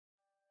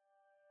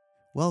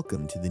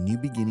Welcome to the New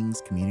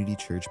Beginnings Community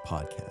Church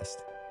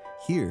podcast.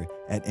 Here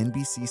at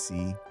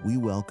NBCC, we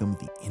welcome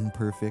the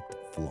imperfect,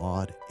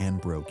 flawed,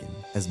 and broken,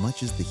 as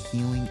much as the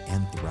healing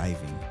and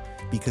thriving,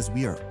 because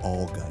we are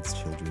all God's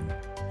children.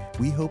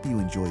 We hope you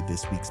enjoyed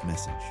this week's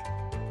message.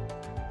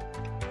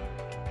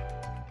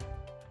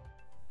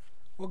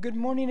 Well, good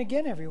morning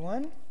again,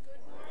 everyone. Good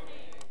morning.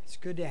 It's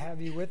good to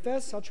have you with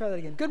us. I'll try that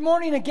again. Good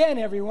morning again,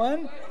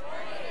 everyone. Good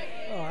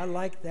morning. Oh, I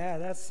like that.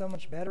 That's so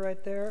much better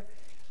right there.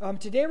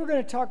 Today we're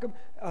going to talk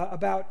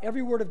about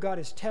every word of God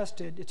is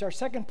tested. It's our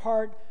second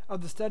part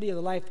of the study of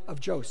the life of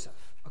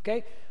Joseph.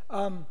 Okay?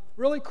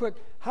 Really quick,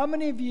 how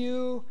many of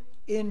you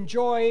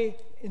enjoyed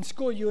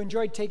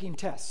taking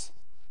tests?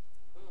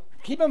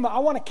 Keep them, I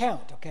want to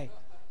count, okay?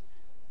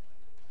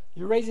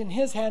 You're raising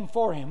his hand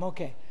for him,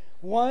 okay.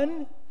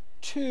 1,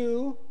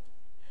 2,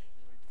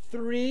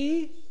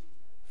 3,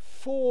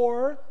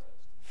 4,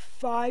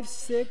 5,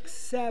 6,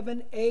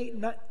 7, 8,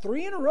 9,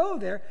 3 in a row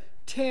there,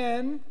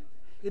 10,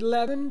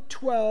 11,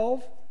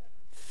 12,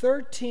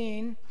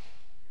 13,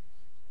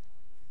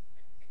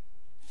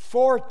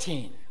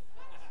 14.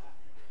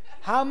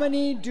 How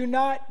many did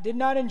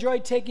not enjoy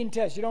taking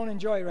tests? You don't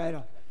enjoy it,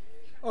 right?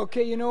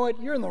 Okay, you know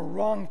what? You're in the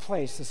wrong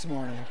place this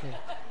morning, okay?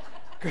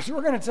 Because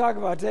we're going to talk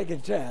about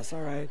taking tests, all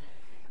right?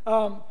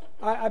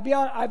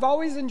 I've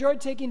always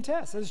enjoyed taking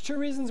tests. There's 2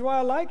 reasons why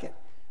I like it.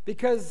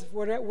 Because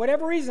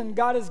whatever reason,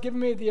 God has given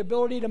me the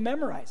ability to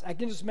memorize. I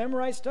can just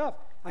memorize stuff.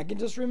 I can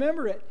just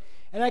remember it.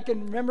 And I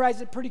can memorize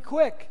it pretty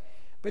quick.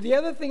 But the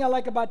other thing I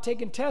like about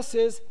taking tests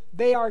is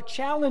they are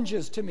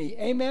challenges to me.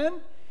 Amen?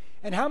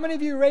 And how many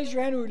of you raise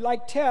your hand who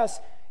like tests?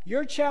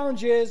 Your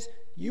challenge is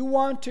you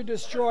want to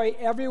destroy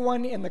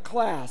everyone in the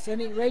class.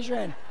 Raise your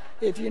hand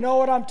if you know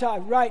what I'm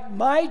talking. Right,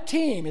 my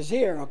team is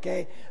here,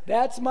 okay?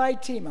 That's my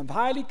team. I'm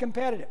highly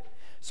competitive.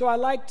 So I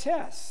like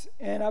tests,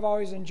 and I've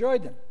always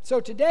enjoyed them. So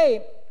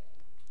today,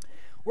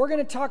 we're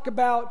going to talk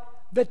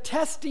about the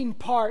testing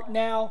part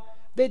now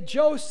that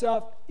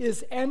Joseph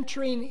is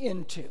entering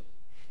into.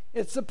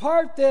 It's the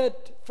part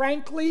that,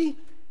 frankly,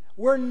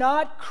 we're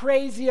not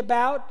crazy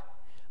about,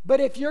 but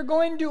if you're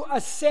going to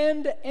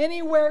ascend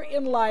anywhere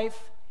in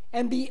life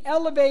and be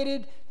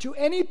elevated to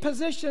any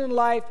position in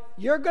life,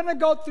 you're going to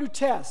go through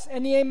tests.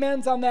 Any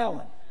amens on that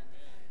one?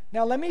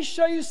 Now, let me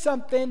show you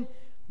something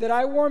that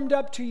I warmed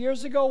up 2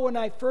 years ago when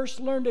I first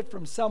learned it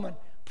from someone.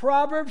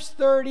 Proverbs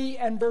 30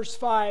 and verse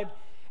 5.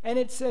 And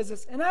it says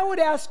this, and I would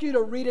ask you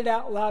to read it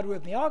out loud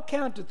with me. I'll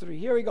count to 3.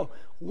 Here we go.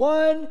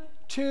 1,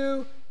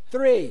 2,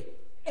 3.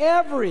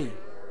 Every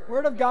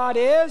word of God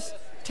is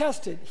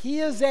tested. He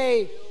is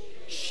a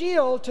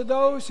shield to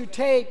those who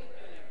take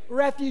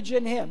refuge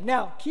in him.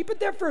 Now, keep it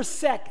there for a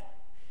second.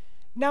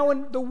 Now,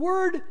 when the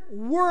word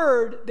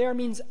there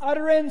means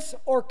utterance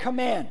or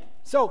command.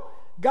 So,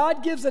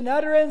 God gives an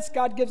utterance,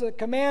 God gives a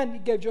command. He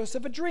gave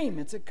Joseph a dream.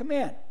 It's a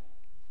command.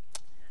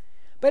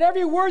 But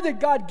every word that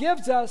God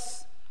gives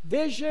us,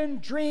 vision,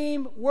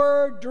 dream,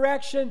 word,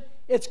 direction,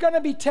 it's going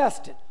to be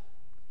tested.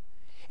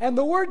 And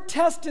the word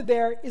tested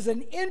there is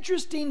an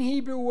interesting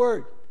Hebrew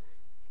word.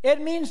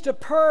 It means to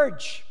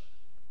purge.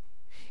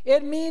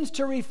 It means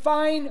to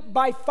refine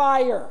by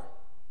fire.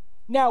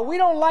 Now, we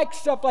don't like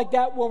stuff like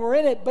that when we're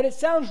in it, but it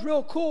sounds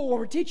real cool when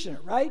we're teaching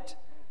it, right?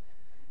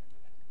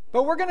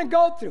 But we're going to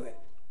go through it.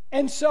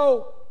 And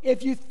so,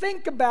 if you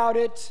think about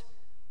it,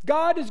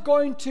 God is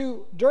going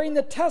to, during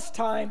the test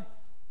time,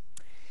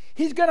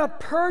 He's going to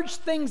purge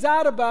things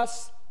out of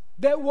us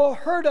that will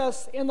hurt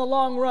us in the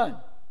long run,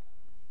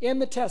 in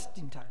the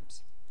testing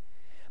times.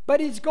 But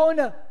He's going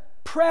to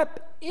prepare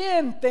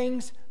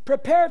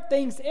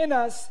things in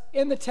us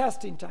in the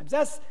testing times.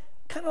 That's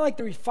kind of like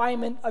the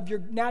refinement of your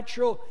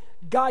natural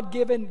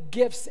God-given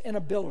gifts and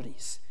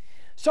abilities.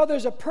 So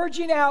there's a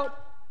purging out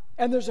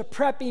and there's a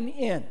prepping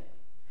in.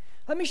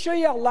 Let me show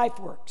you how life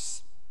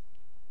works.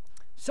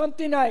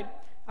 Something I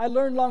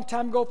learned a long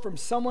time ago from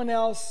someone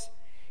else,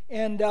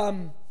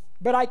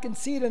 but I can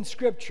see it in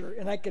Scripture,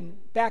 and I can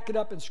back it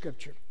up in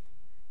Scripture.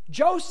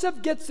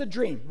 Joseph gets a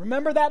dream.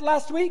 Remember that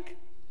last week?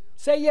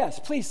 Say yes,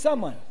 please,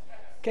 someone.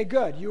 Okay,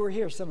 good. You were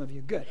here, some of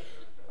you. Good.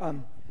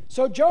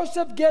 So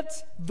Joseph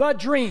gets the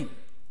dream.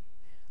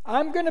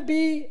 I'm going to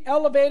be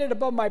elevated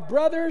above my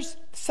brothers.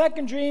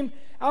 Second dream,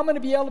 I'm going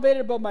to be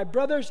elevated above my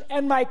brothers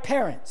and my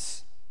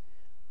parents.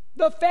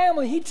 The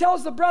family, he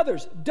tells the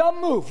brothers,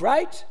 dumb move,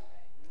 right?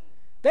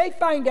 They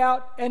find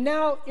out, and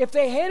now if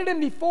they hated him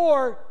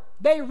before,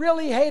 they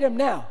really hate him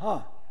now,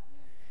 huh?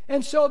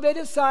 And so they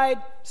decide,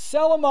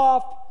 sell him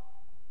off,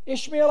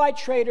 Ishmaelite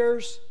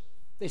traders.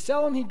 They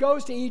sell him, he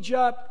goes to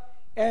Egypt,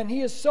 and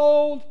he is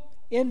sold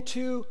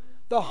into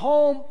the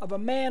home of a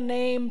man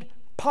named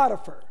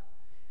Potiphar.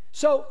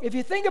 So if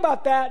you think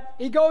about that,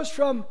 he goes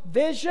from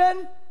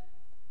vision,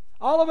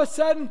 all of a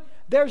sudden,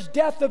 there's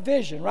death of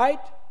vision,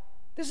 right?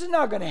 This is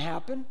not going to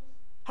happen.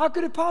 How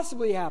could it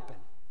possibly happen?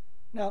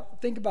 Now,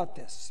 think about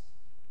this.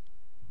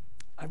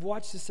 I've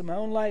watched this in my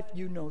own life.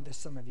 You know this,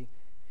 some of you.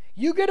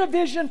 You get a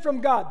vision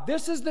from God.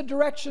 This is the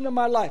direction of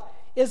my life.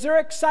 Is there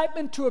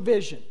excitement to a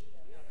vision?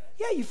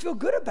 Yeah, you feel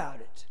good about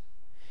it.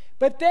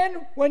 But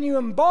then when you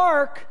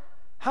embark,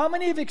 How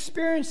many have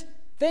experienced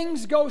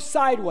things go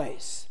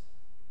sideways?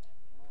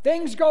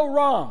 Things go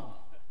wrong.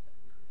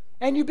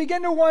 And you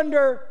begin to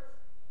wonder,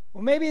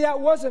 well, maybe that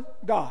wasn't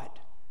God.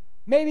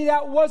 Maybe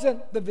that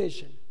wasn't the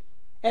vision.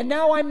 And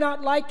now I'm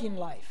not liking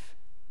life.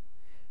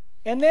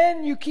 And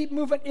then you keep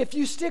moving. If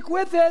you stick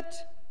with it,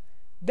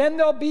 then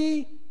there'll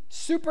be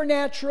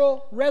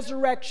supernatural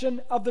resurrection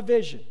of the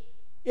vision,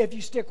 if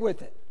you stick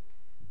with it.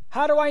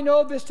 How do I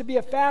know this to be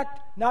a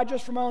fact? Not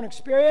just from my own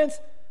experience,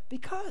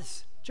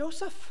 because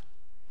Joseph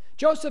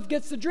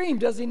gets the dream,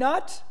 does he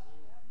not?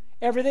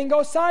 Everything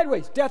goes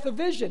sideways. Death of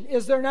vision,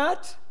 is there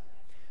not?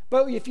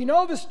 But if you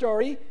know the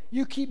story,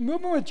 you keep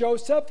moving with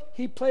Joseph,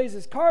 he plays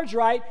his cards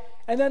right,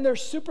 and then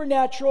there's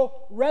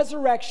supernatural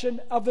resurrection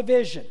of the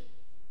vision.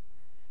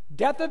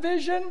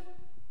 Vision,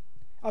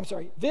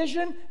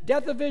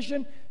 death of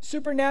vision,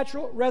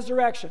 supernatural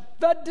resurrection.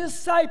 The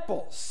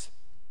disciples,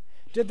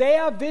 did they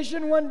have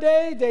vision one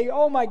day? They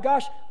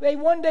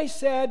one day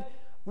said,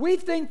 we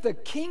think the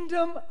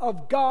kingdom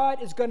of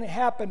God is going to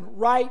happen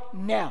right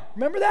now.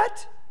 Remember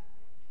that?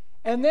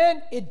 And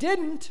then it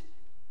didn't.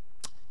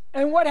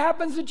 And what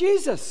happens to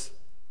Jesus?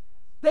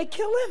 They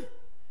kill him.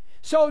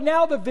 So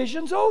now the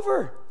vision's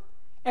over.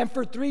 And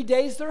for 3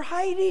 days they're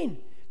hiding.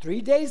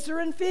 3 days they're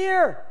in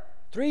fear.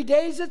 3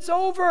 days it's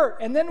over.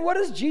 And then what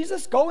does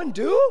Jesus go and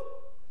do?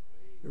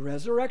 He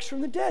resurrects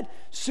from the dead.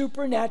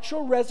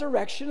 Supernatural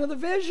resurrection of the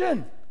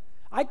vision.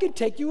 I could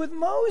take you with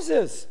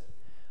Moses.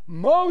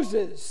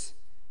 Moses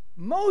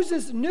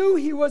knew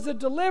he was a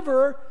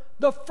deliverer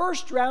the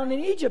first round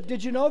in Egypt.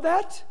 Did you know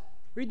that?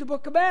 Read the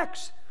book of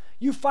Acts.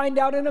 You find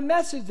out in a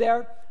message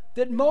there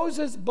that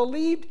Moses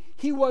believed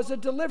he was a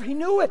deliverer. He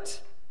knew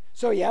it.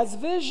 So he has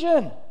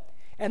vision.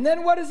 And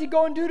then what does he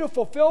go and do to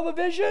fulfill the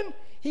vision?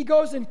 He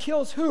goes and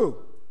kills who?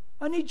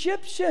 An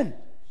Egyptian.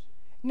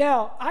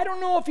 Now, I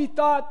don't know if he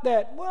thought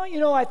that,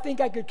 I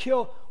think I could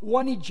kill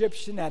one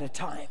Egyptian at a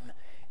time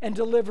and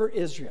deliver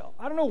Israel.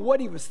 I don't know what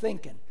he was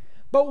thinking.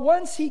 But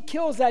once he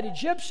kills that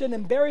Egyptian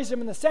and buries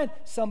him in the sand,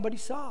 somebody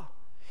saw.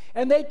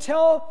 And they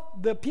tell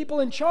the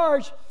people in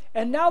charge,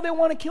 and now they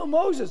want to kill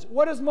Moses.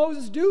 What does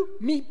Moses do?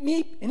 Meep,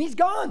 meep, and he's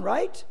gone,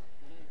 right?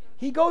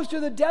 He goes to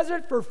the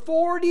desert for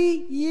 40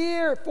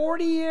 years.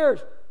 40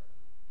 years.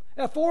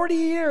 40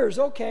 years.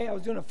 Okay, I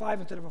was doing a 5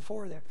 instead of a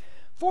 4 there.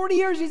 40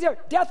 years he's there.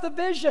 Death of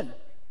vision.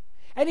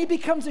 And he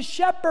becomes a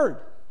shepherd.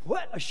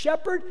 What? A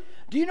shepherd?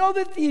 Do you know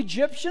that the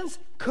Egyptians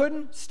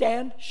couldn't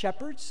stand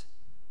shepherds?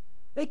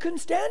 They couldn't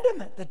stand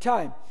him at the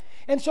time.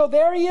 And so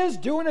there he is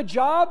doing a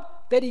job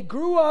that he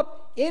grew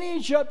up in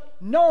Egypt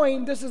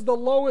knowing this is the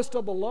lowest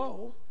of the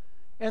low.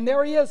 And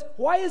there he is.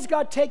 Why has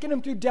God taken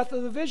him through death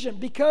of the vision?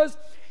 Because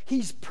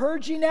he's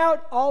purging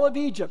out all of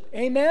Egypt.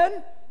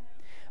 Amen?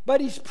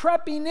 But he's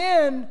prepping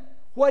in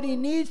what he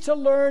needs to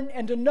learn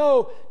and to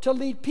know to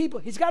lead people.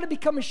 He's got to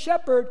become a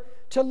shepherd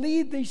to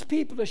lead these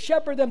people, to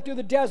shepherd them through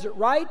the desert,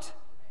 right?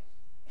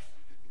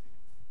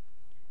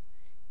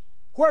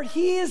 Where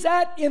he is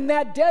at in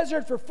that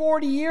desert for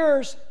 40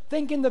 years,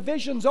 thinking the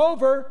vision's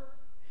over,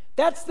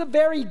 that's the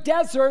very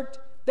desert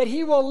that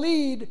he will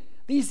lead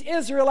these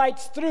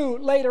Israelites through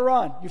later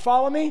on. You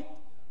follow me?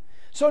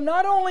 So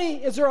not only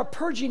is there a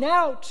purging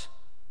out,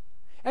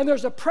 and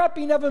there's a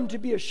prepping of him to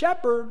be a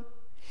shepherd,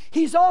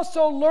 he's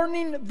also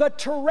learning the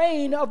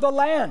terrain of the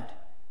land.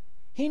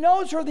 He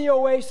knows where the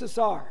oases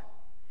are.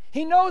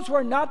 He knows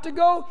where not to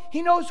go.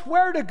 He knows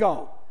where to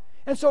go.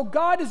 And so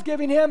God is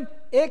giving him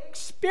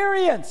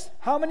experience.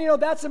 How many know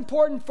that's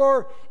important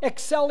for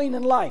excelling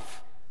in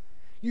life?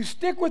 You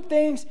stick with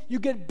things, you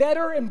get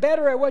better and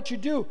better at what you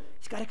do.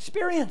 He's got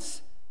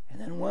experience. And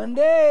then one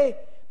day,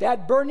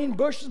 that burning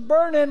bush is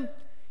burning,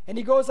 and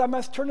he goes, I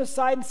must turn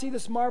aside and see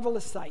this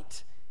marvelous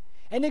sight.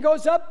 And he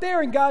goes up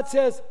there, and God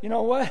says, you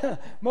know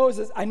what,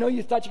 Moses, I know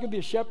you thought you could be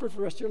a shepherd for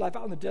the rest of your life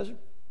out in the desert.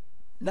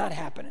 Not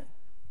happening.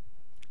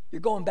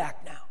 You're going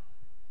back now.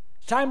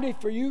 It's time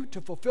for you to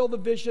fulfill the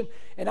vision,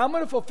 and I'm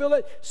going to fulfill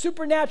it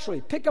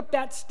supernaturally. Pick up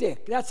that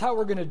stick. That's how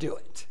we're going to do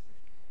it.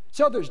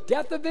 So there's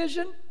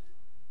vision,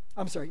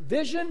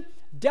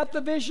 death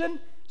of vision,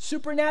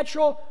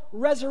 supernatural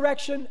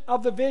resurrection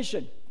of the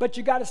vision. But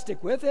you got to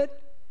stick with it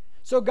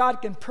so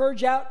God can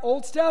purge out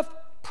old stuff,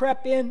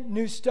 prep in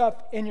new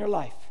stuff in your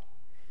life.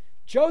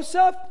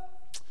 Joseph,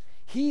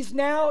 he's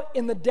now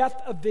in the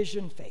death of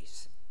vision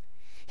phase.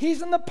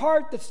 He's in the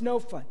part that's no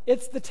fun.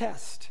 It's the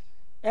test.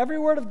 Every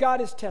word of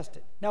God is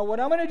tested. Now, what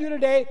I'm going to do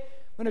today,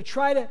 I'm going to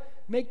try to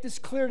make this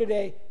clear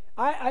today.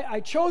 I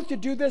chose to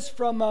do this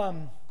from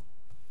a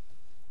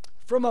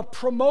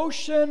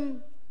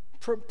promotion,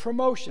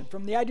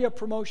 from the idea of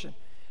promotion.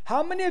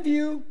 How many of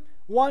you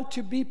want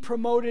to be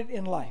promoted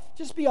in life?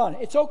 Just be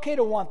honest. It's okay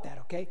to want that,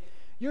 okay?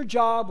 Your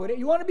job,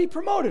 you want to be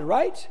promoted,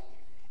 right?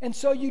 And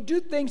so you do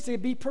things to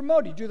be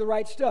promoted. You do the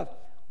right stuff.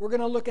 We're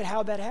going to look at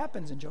how that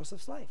happens in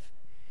Joseph's life.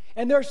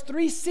 And there's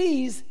 3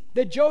 C's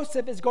that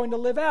Joseph is going to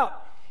live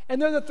out.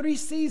 And they're the 3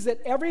 C's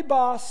that every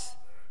boss,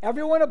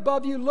 everyone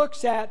above you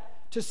looks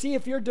at to see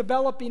if you're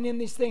developing in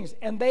these things.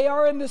 And they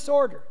are in this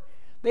order.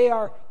 They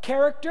are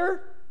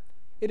character,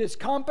 it is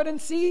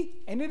competency,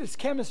 and it is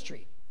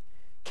chemistry.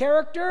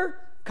 Character,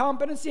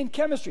 competency, and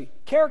chemistry.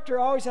 Character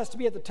always has to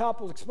be at the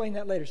top. We'll explain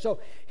that later. So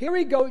here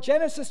we go.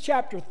 Genesis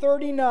chapter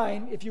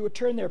 39, if you would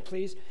turn there,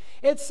 please.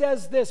 It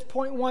says this.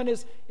 Point one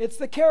is, it's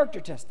the character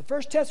test. The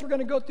first test we're going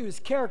to go through is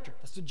character.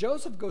 That's what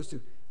Joseph goes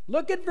through.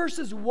 Look at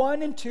verses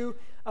 1 and 2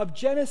 of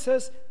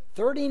Genesis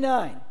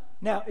 39.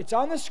 Now, it's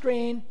on the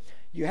screen.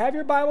 You have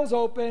your Bibles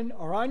open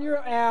or on your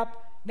app.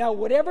 Now,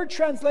 whatever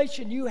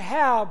translation you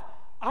have,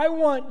 I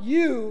want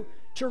you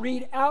to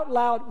read out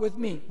loud with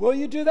me. Will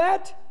you do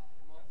that?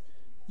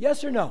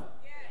 Yes or no?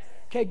 Yes.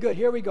 Okay, good.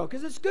 Here we go.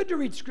 Because it's good to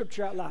read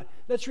Scripture out loud.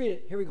 Let's read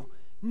it. Here we go.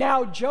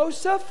 Now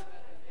Joseph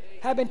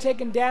had been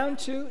taken down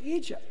to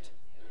Egypt,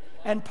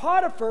 and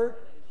Potiphar,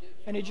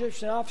 an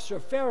Egyptian officer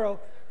of Pharaoh,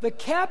 the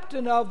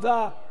captain of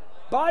the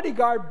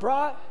bodyguard,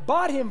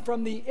 bought him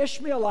from the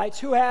Ishmaelites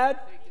who had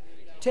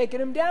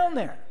taken him down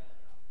there.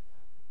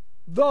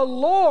 The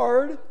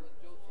Lord,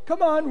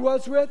 come on,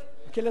 was with,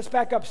 okay, let's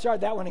back up.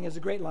 Start that one again. It's a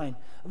great line.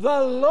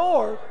 The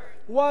Lord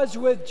was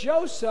with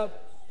Joseph,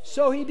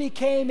 so he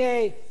became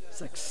a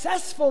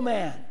successful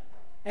man,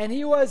 and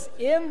he was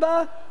in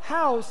the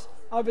house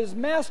of his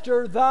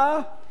master,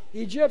 the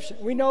Egyptian.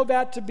 We know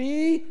that to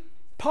be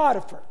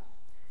Potiphar.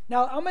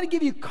 Now, I'm going to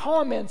give you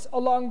comments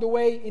along the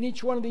way in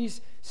each one of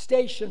these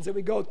stations that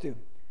we go through.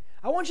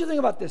 I want you to think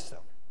about this,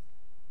 though.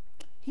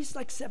 He's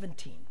like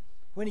 17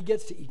 when he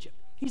gets to Egypt.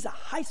 He's a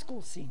high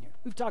school senior.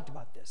 We've talked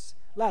about this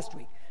last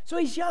week. So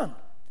he's young.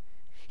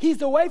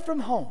 He's away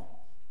from home.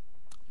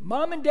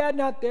 Mom and dad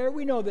not there.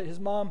 We know that his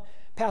mom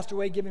passed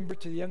away, giving birth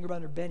to the younger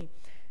brother, Benny.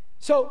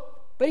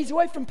 But he's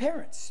away from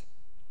parents.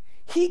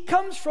 He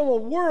comes from a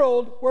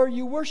world where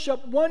you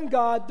worship one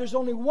God. There's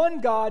only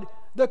one God,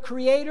 the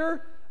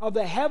creator of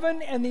the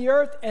heaven and the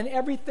earth and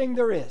everything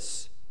there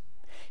is.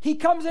 He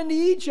comes into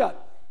Egypt.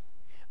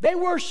 They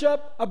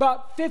worship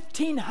about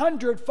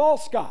 1,500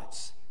 false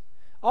gods.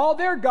 All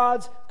their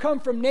gods come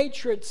from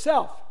nature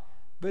itself.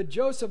 But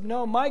Joseph,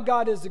 no, my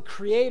God is the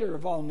creator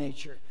of all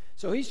nature.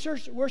 So he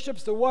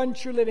worships the one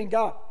true living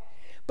God.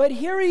 But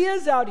here he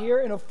is out here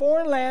in a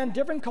foreign land,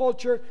 different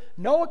culture,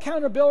 no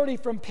accountability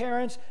from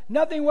parents,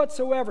 nothing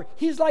whatsoever.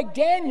 He's like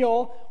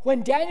Daniel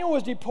when Daniel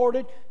was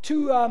deported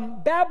to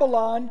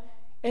Babylon.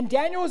 And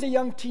Daniel was a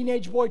young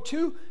teenage boy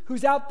too,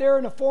 who's out there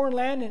in a foreign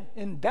land. And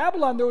in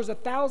Babylon, there was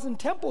 1,000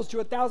 temples to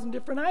 1,000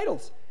 different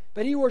idols.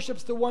 But he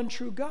worships the one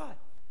true God.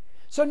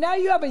 So now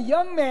you have a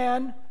young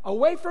man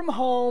away from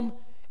home,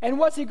 and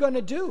what's he going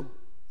to do?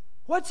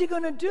 What's he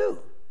going to do?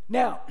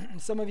 Now,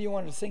 some of you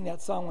wanted to sing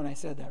that song when I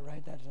said that,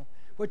 right? That's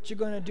what you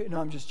going to do?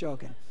 No, I'm just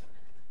joking.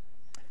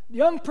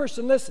 Young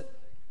person, listen.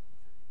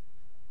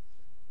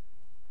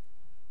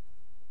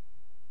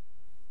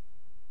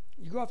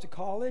 You go off to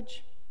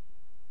college,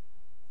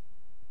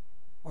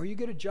 or you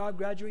get a job,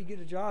 graduate, you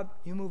get a job,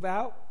 you move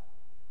out.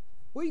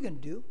 What are you going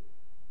to do?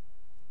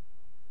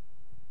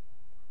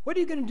 What are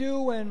you going to do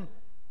when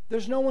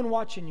there's no one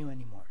watching you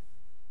anymore?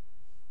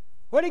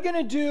 What are you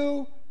going to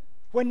do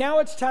when now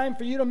it's time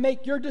for you to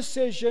make your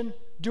decision?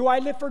 Do I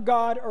live for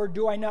God or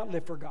do I not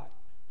live for God?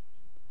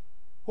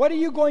 What are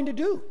you going to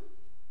do?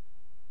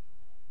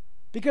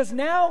 Because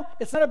now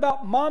it's not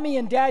about mommy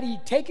and daddy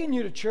taking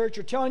you to church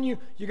or telling you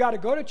you got to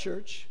go to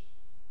church.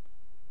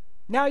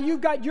 Now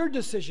you've got your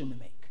decision to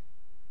make.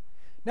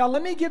 Now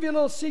let me give you a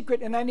little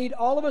secret, and I need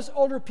all of us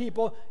older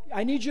people,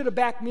 I need you to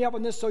back me up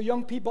on this so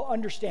young people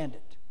understand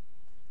it.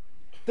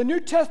 The New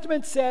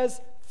Testament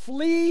says,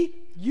 flee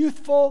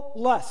youthful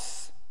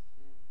lusts.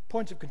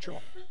 Points of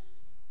control.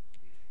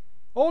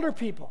 Older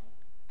people,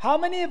 how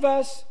many of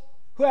us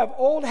who have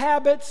old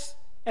habits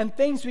and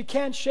things we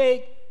can't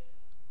shake,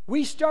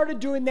 we started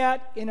doing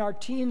that in our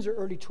teens or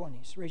early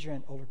 20s? Raise your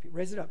hand, older people.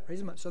 Raise it up. Raise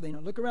them up so they know.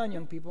 Look around,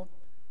 young people.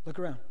 Look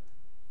around.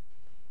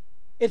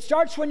 It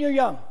starts when you're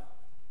young.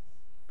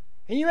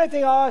 And you may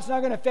think, oh, it's not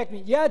going to affect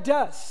me. Yeah, it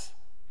does.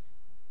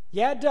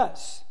 Yeah, it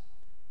does.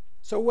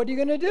 So what are you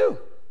going to do?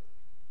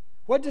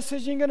 What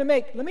decision are you going to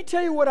make? Let me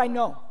tell you what I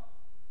know.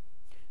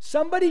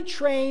 Somebody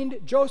trained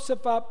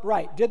Joseph up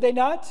right. Did they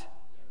not?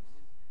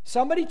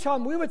 Somebody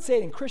taught him, we would say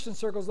it in Christian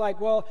circles like,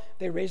 well,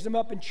 they raised him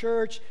up in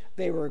church.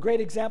 They were a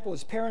great example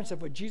as parents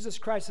of what Jesus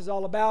Christ is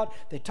all about.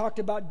 They talked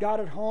about God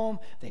at home.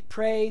 They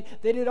prayed.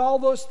 They did all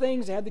those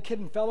things. They had the kid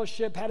in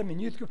fellowship, had him in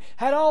youth group,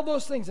 had all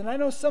those things. And I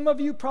know some of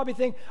you probably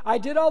think, I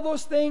did all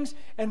those things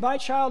and my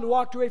child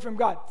walked away from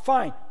God.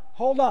 Fine.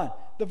 Hold on.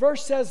 The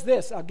verse says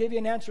this. I'll give you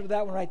an answer to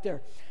that one right there.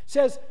 It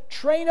says,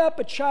 train up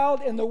a child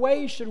in the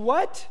way he should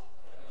what?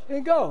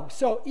 And go.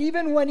 So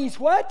even when he's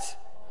what?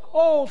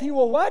 Old, he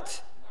will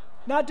what?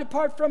 Not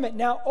depart from it.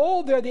 Now,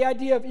 old there, the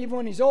idea of even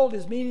when he's old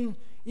is meaning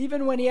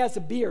even when he has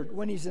a beard,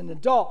 when he's an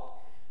adult.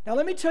 Now,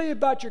 let me tell you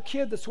about your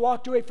kid that's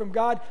walked away from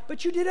God,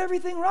 but you did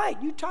everything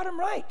right. You taught him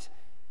right.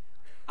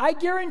 I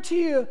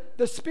guarantee you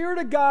the Spirit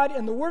of God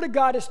and the Word of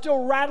God is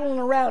still rattling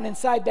around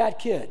inside that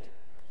kid.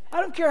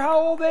 I don't care how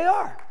old they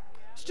are.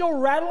 Still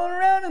rattling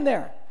around in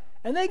there.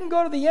 And they can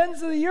go to the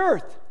ends of the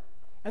earth.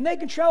 And they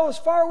can travel as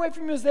far away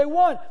from you as they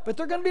want. But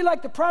they're going to be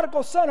like the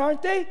prodigal son,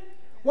 aren't they?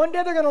 One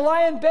day they're going to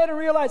lie in bed and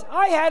realize,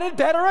 I had it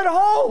better at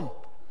home.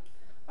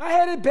 I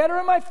had it better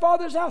in my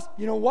Father's house.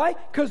 You know why?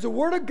 Because the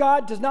Word of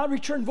God does not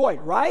return void,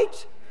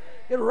 right?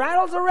 It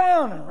rattles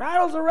around and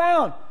rattles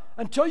around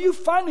until you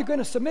finally going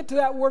to submit to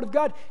that Word of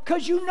God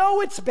because you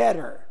know it's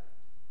better.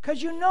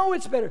 Because you know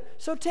it's better.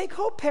 So take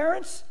hope,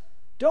 parents.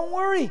 Don't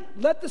worry.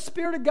 Let the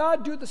Spirit of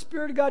God do what the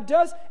Spirit of God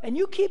does, and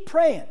you keep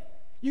praying.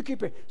 You keep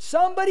praying.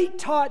 Somebody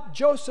taught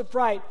Joseph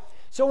right,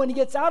 so when he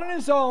gets out on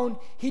his own,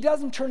 he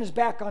doesn't turn his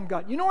back on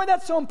God. You know why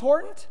that's so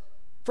important?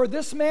 For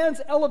this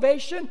man's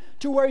elevation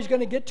to where he's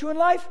going to get to in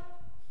life?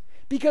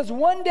 Because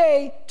one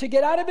day, to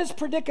get out of his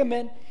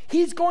predicament,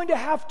 he's going to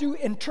have to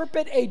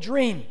interpret a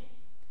dream.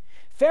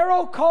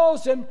 Pharaoh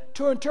calls him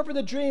to interpret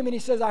the dream, and he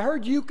says, I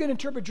heard you can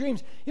interpret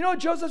dreams. You know what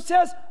Joseph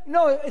says?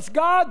 No, it's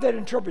God that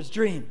interprets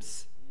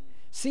dreams.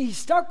 See, he's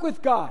stuck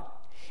with God.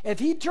 If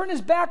he turned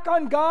his back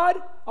on God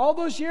all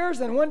those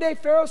years, and one day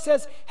Pharaoh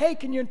says, hey,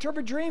 can you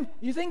interpret a dream?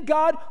 You think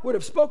God would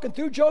have spoken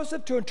through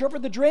Joseph to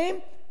interpret the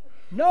dream?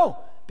 No,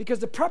 because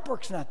the prep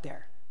work's not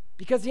there.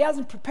 Because he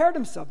hasn't prepared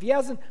himself. He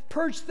hasn't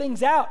purged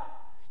things out.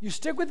 You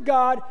stick with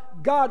God,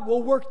 God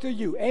will work through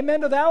you.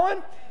 Amen to that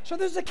one? So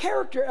there's a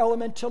character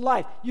element to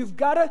life. You've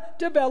got to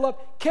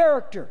develop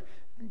character.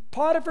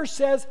 Potiphar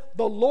says,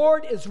 the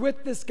Lord is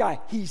with this guy.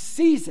 He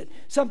sees it.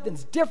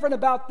 Something's different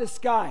about this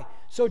guy.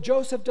 So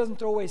Joseph doesn't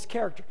throw away his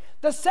character.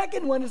 The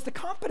second one is the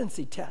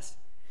competency test.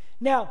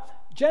 Now,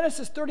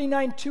 Genesis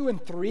 39, 2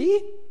 and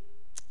 3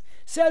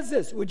 says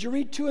this. Would you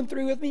read 2 and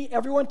 3 with me?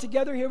 Everyone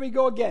together, here we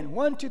go again.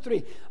 1, 2,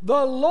 3.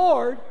 The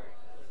Lord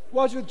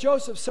was with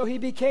Joseph, so he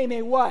became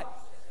a what?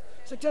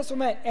 Successful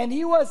man. And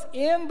he was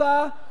in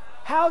the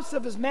house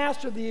of his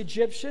master, the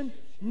Egyptian.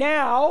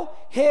 Now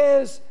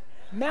his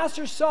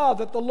master saw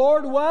that the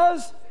Lord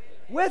was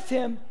with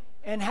him,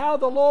 and how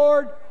the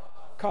Lord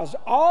caused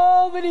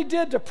all that he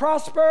did to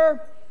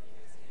prosper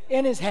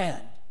in his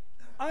hand.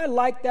 I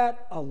like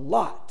that a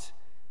lot.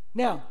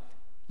 Now,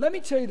 let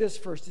me tell you this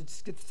first.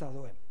 Let's get this out of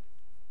the way.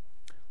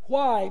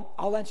 Why?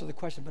 I'll answer the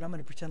question, but I'm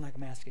going to pretend like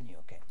I'm asking you,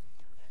 okay?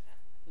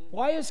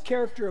 Why is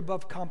character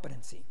above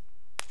competency?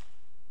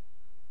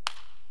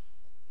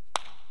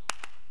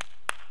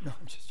 No,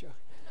 I'm just joking.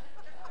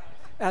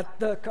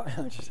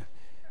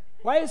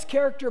 Why is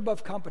character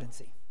above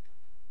competency?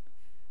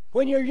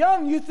 When you're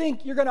young, you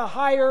think you're going to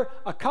hire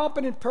a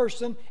competent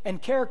person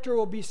and character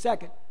will be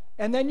second.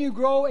 And then you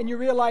grow and you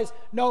realize,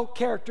 no,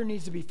 character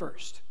needs to be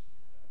first.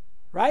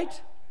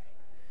 Right?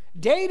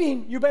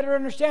 Dating, you better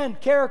understand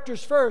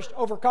character's first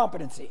over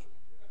competency.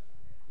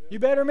 You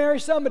better marry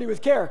somebody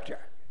with character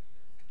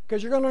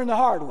because you're going to learn the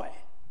hard way.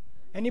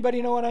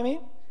 Anybody know what I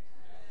mean?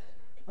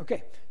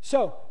 Okay,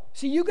 so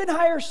see, you can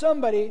hire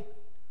somebody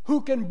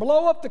who can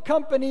blow up the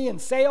company in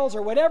sales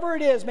or whatever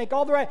it is, make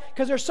all the right,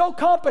 because they're so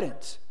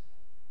competent.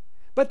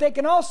 But they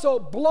can also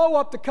blow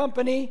up the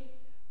company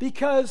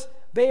because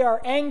they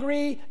are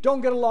angry,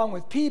 don't get along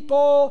with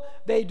people,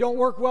 they don't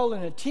work well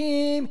in a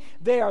team,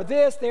 they are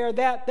this, they are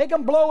that. They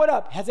can blow it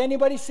up. Has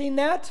anybody seen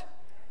that?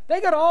 They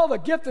got all the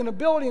gift and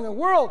ability in the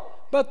world,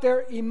 but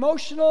their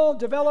emotional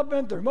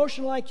development, their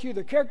emotional IQ,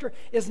 their character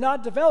is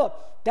not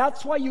developed.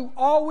 That's why you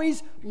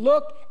always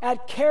look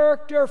at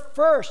character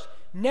first.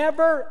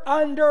 Never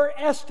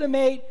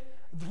underestimate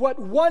what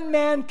one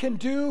man can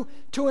do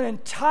to an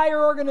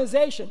entire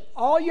organization.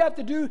 All you have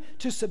to do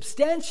to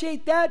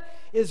substantiate that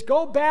is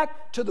go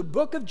back to the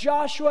book of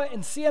Joshua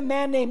and see a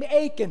man named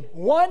Achan.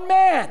 One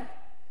man,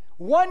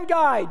 one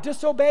guy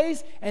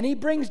disobeys, and he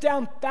brings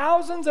down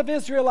thousands of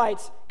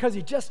Israelites because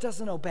he just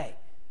doesn't obey,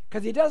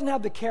 because he doesn't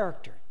have the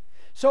character.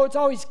 So it's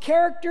always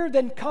character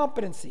then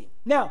competency.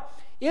 Now,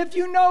 if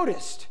you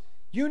noticed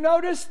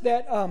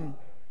that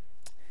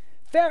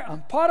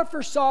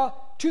Potiphar saw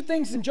two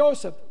things in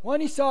Joseph. One,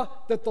 he saw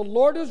that the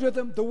Lord was with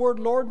him. The word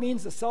Lord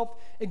means the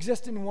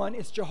self-existent one.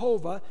 It's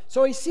Jehovah.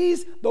 So he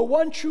sees the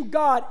one true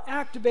God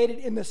activated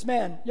in this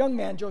man, young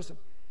man, Joseph.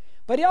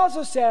 But he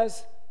also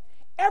says,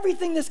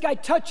 everything this guy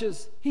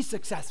touches, he's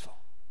successful.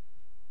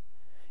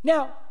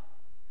 Now,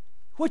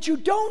 what you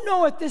don't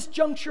know at this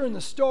juncture in the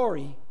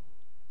story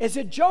is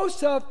that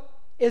Joseph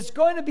is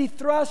going to be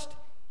thrust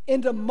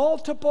into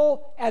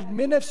multiple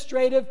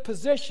administrative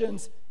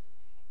positions,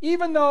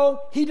 even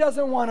though he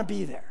doesn't want to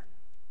be there.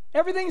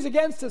 Everything's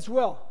against his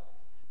will,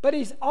 but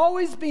he's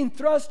always being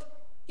thrust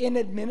in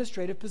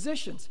administrative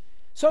positions.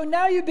 So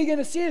now you begin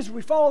to see, as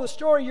we follow the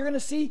story, you're going to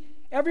see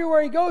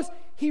everywhere he goes,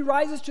 he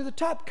rises to the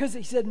top because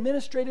he's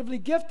administratively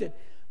gifted.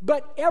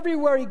 But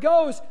everywhere he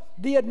goes,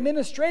 the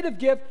administrative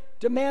gift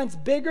demands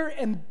bigger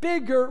and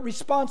bigger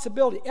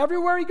responsibility.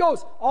 Everywhere he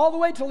goes, all the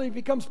way till he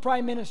becomes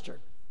prime minister.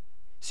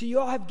 So you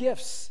all have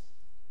gifts,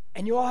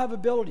 and you all have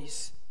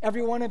abilities,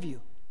 every one of you.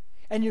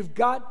 And you've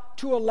got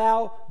to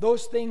allow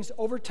those things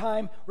over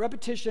time,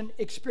 repetition,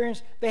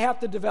 experience, they have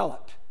to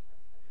develop.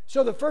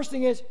 So the first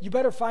thing is, you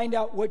better find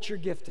out what you're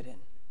gifted in.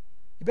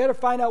 You better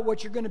find out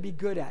what you're going to be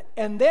good at.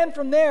 And then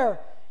from there,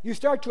 you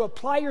start to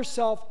apply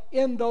yourself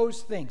in those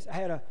things.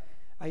 Let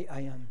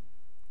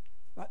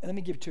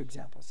me give 2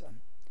 examples.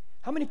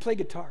 How many play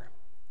guitar?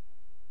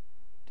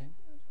 Okay.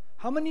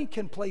 How many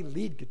can play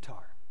lead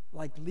guitar?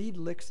 Like lead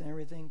licks and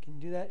everything? Can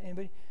you do that?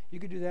 Anybody? You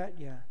could do that?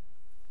 Yeah.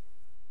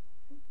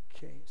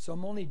 Okay, so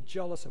I'm only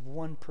jealous of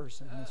one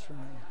person in this room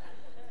right now.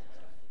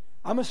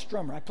 I'm a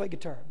strummer. I play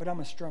guitar, but I'm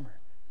a strummer.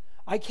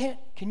 I can't,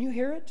 can you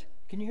hear it?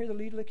 Can you hear the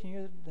lead lick? Can you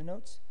hear the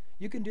notes?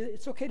 You can do it.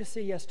 It's okay to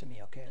say yes to me,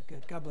 okay?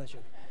 Good. God bless you.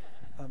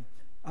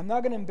 I'm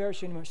not going to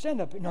embarrass you anymore. Stand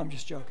up. No, I'm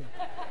just joking.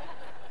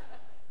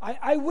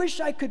 I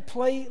wish I could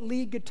play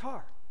lead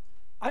guitar.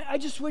 I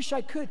just wish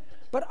I could,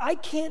 but I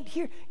can't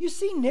hear. You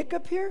see Nick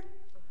up here?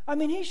 I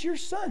mean, he's your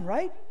son,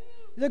 right?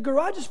 The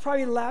garage is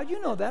probably loud.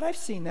 You know that. I've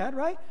seen that,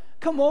 right?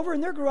 Come over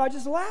and their garage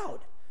is loud.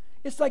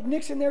 It's like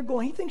Nick's in there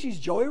going, he thinks he's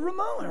Joey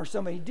Ramone or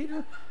somebody.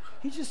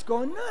 He's just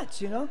going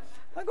nuts, you know?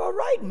 I go, all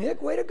right,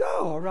 Nick, way to go,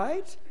 all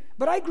right?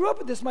 But I grew up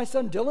with this. My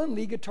son Dylan,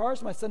 lead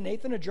guitarist. My son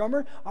Nathan, a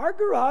drummer. Our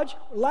garage,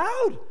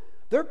 loud.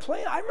 They're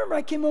playing. I remember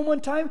I came home one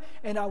time,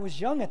 and I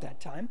was young at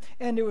that time,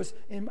 and it was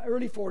in my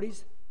early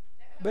 40s.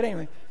 But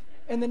anyway,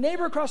 and the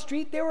neighbor across the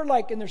street, they were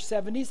like in their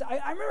 70s. I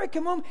remember I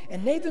came home,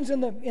 and Nathan's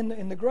in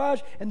the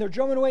garage, and they're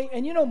drumming away.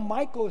 And you know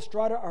Michael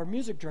Estrada, our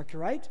music director,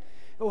 right?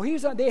 Oh,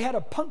 they had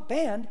a punk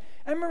band.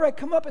 I remember I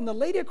come up, and the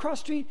lady across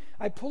the street,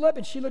 I pull up,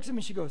 and she looks at me,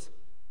 and she goes,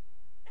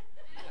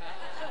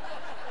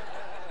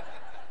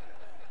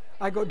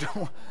 I go,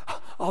 don't,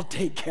 I'll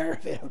take care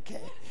of it,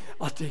 okay?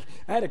 I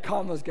had to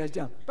calm those guys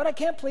down. But I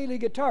can't play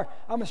lead guitar.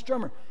 I'm a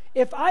strummer.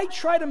 If I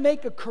try to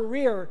make a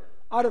career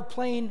out of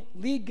playing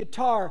lead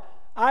guitar,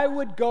 I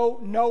would go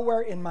nowhere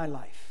in my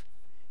life.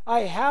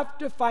 I have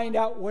to find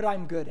out what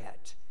I'm good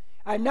at.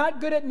 I'm not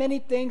good at many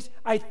things.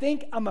 I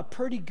think I'm a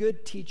pretty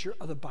good teacher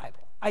of the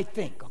Bible. I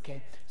think,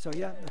 okay? So,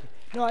 yeah. Okay.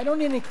 No, I don't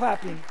need any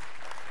clapping.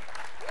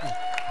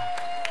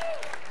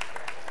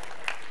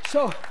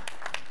 So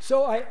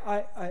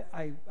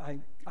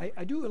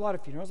I do a lot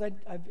of funerals. I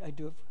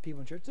do it for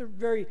people in church. They're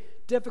very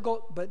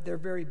difficult, but they're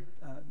very,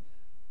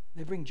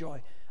 they bring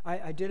joy.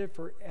 I did it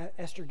for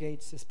Esther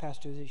Gates this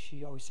past Tuesday.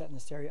 She always sat in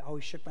this area. I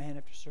always shook my hand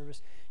after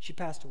service. She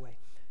passed away.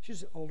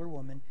 She's an older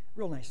woman,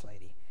 real nice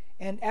lady.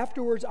 And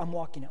afterwards, I'm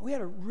walking out. We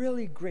had a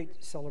really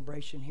great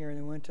celebration here, and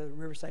then we went to the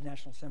Riverside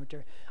National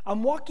Cemetery.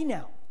 I'm walking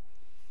out,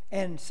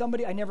 and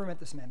somebody, I never met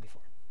this man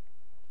before.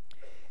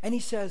 And he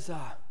says,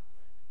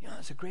 you know,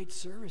 it's a great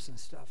service and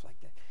stuff like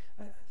that.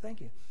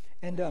 Thank you.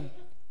 And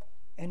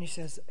he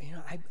says, you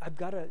know, I've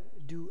got to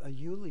do a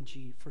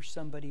eulogy for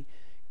somebody.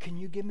 Can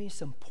you give me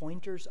some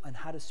pointers on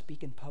how to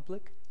speak in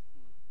public?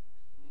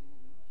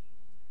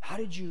 How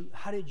do you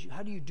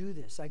do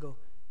this? I go,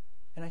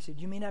 and I said,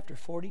 you mean after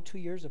 42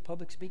 years of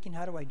public speaking,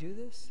 how do I do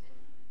this?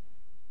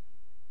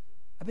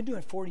 I've been doing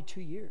it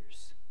 42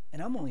 years,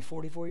 and I'm only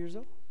 44 years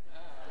old.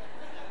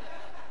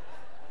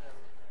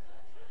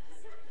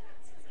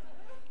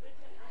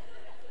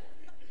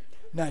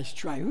 Nice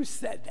try. Who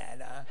said that,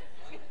 huh?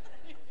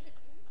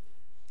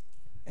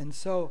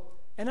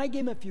 And I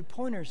gave him a few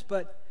pointers,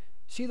 but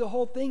see, the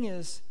whole thing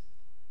is,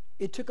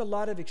 it took a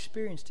lot of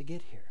experience to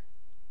get here.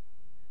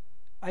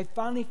 I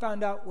finally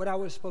found out what I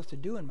was supposed to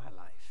do in my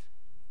life.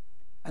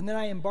 And then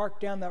I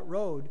embarked down that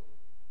road,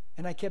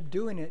 and I kept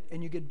doing it,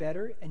 and you get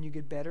better, and you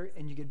get better,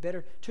 and you get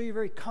better, till you're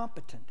very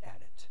competent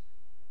at it.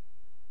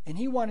 And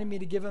he wanted me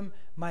to give him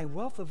my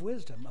wealth of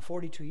wisdom of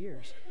 42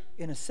 years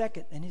in a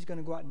second, and he's going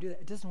to go out and do that.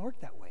 It doesn't work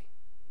that way.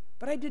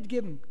 But I did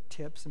give him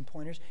tips and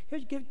pointers. Here,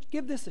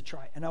 give this a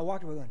try. And I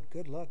walked away going,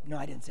 good luck. No,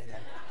 I didn't say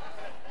that.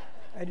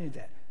 I didn't do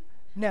that.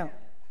 Now,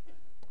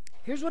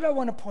 here's what I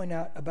want to point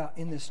out about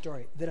in this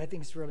story that I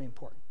think is really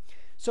important.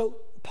 So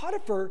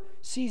Potiphar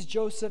sees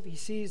Joseph. He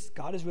sees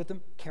God is with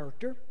him,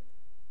 character.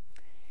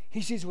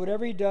 He sees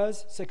whatever he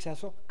does,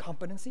 successful,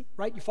 competency,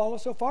 right? You follow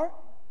so far?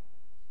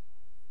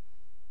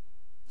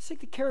 Let's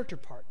take the character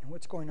part and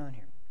what's going on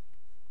here.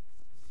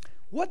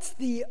 What's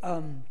the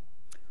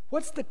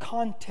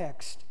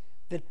context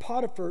that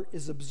Potiphar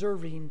is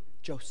observing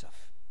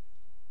Joseph?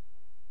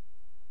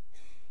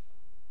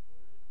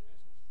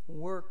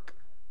 Work.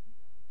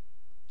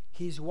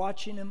 He's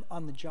watching him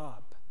on the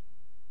job.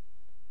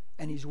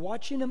 And he's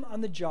watching him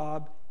on the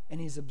job, and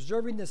he's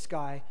observing this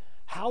guy,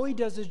 how he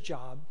does his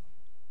job,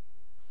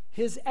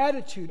 his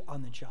attitude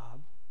on the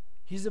job.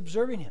 He's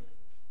observing him.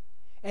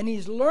 And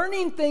he's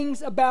learning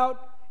things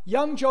about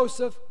young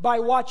Joseph by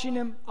watching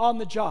him on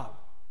the job.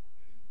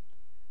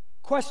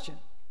 Question: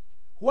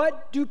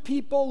 what do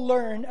people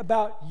learn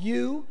about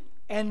you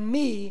and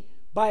me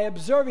by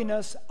observing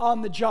us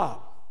on the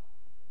job?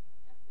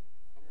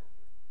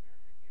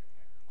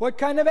 What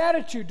kind of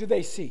attitude do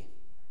they see?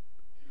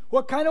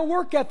 What kind of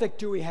work ethic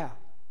do we have?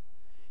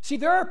 See,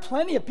 there are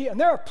plenty of people,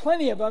 and there are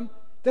plenty of them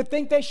that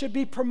think they should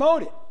be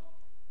promoted,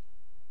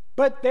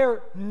 but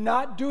they're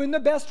not doing the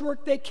best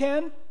work they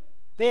can.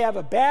 They have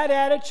a bad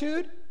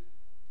attitude,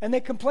 and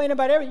they complain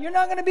about everything. You're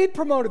not going to be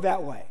promoted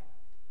that way.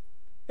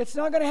 It's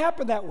not going to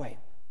happen that way.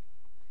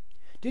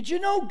 Did you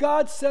know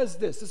God says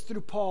this? This is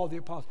through Paul the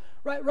apostle.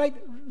 Right.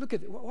 Look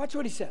at it. Watch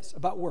what he says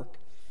about work.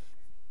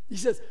 He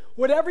says,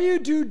 whatever you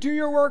do, do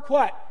your work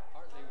what?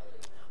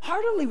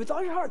 Heartily, with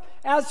all your heart.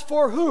 As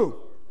for who?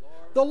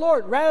 The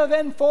Lord. Rather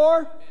than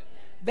for?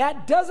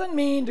 That doesn't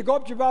mean to go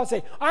up to your boss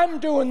and say, I'm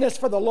doing this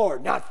for the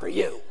Lord, not for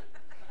you.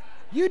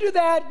 You do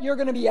that, you're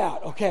going to be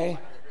out, okay?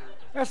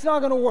 That's not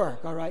going to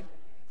work, all right?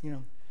 You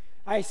know.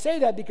 I say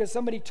that because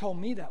somebody told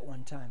me that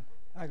one time.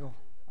 I go,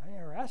 I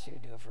never asked you to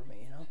do it for me,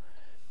 you know.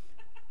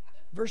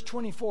 Verse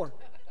 24.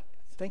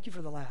 Thank you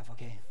for the laugh,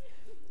 okay.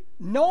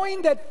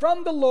 Knowing that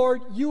from the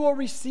Lord you will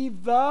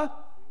receive the...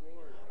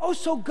 Oh,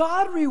 so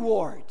God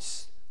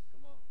rewards.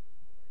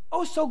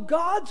 Oh, so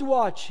God's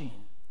watching.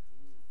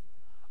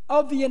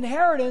 Of the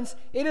inheritance,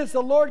 it is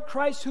the Lord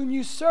Christ whom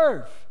you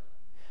serve.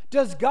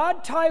 Does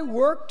God tie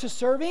work to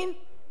serving?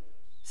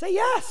 Say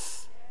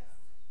yes.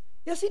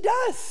 Yes, he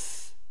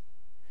does.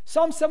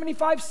 Psalm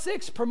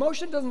 75:6,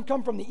 promotion doesn't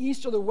come from the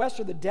east or the west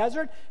or the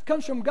desert. It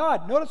comes from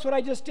God. Notice what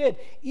I just did.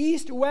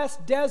 East,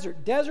 west,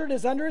 desert. Desert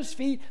is under his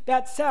feet.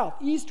 That's south.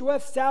 East,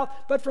 west, south,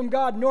 but from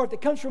God, north.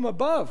 It comes from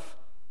above.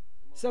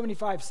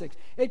 75:6.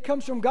 It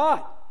comes from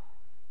God.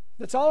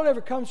 That's all it ever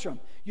comes from.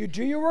 You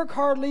do your work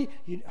heartily,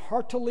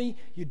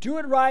 you do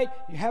it right,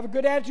 you have a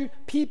good attitude,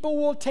 people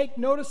will take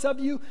notice of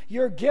you,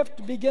 your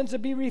gift begins to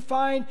be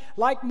refined,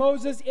 like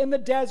Moses in the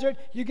desert,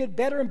 you get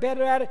better and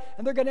better at it,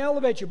 and they're going to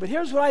elevate you. But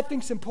here's what I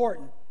think is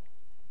important.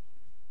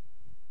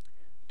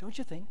 Don't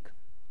you think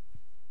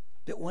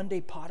that one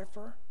day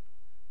Potiphar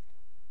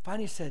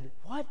finally said,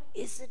 what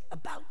is it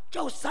about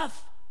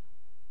Joseph?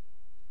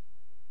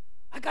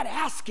 I got to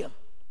ask him,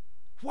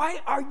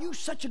 why are you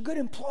such a good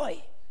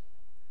employee?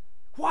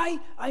 Why?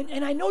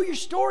 And I know your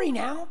story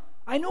now.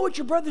 I know what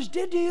your brothers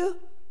did to you.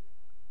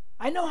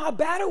 I know how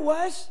bad it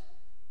was.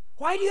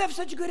 Why do you have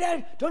such a good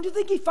attitude? Don't you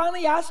think he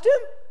finally asked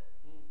him?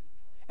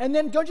 And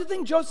then don't you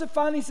think Joseph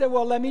finally said,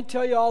 well, let me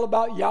tell you all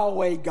about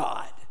Yahweh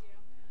God.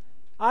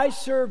 I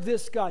serve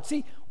this God.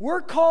 See,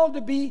 we're called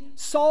to be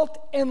salt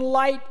and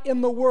light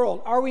in the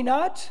world. Are we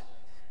not?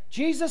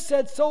 Jesus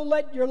said, so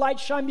let your light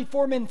shine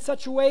before men in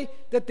such a way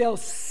that they'll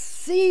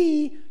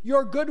see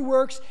your good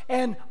works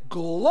and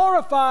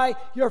glorify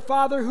your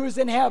Father who's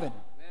in heaven.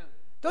 Amen.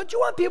 Don't you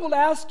want people to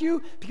ask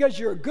you, because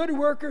you're a good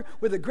worker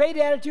with a great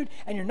attitude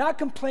and you're not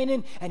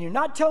complaining and you're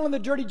not telling the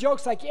dirty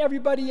jokes like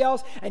everybody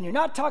else and you're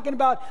not talking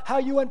about how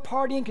you went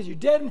partying because you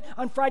did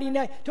on Friday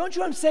night. Don't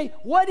you want to say,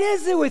 what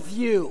is it with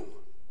you?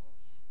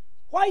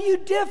 Why are you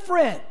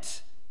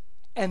different?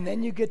 And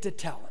then you get to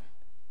tell them.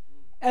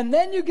 And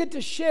then you get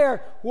to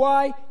share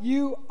why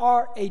you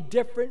are a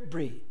different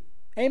breed.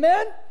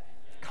 Amen?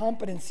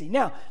 Competency.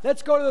 Now,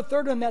 let's go to the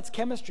third one. That's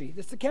chemistry.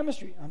 That's the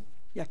chemistry.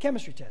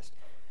 Chemistry test.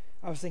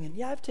 I was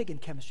thinking, I've taken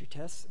chemistry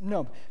tests.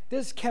 No,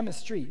 this is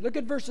chemistry. Look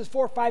at verses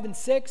 4, 5, and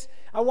 6.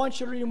 I want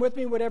you to read them with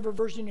me, whatever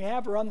version you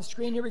have, or on the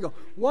screen. Here we go.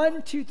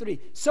 1, 2, 3.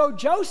 So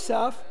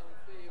Joseph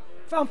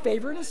found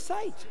favor in his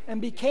sight and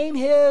became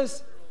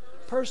his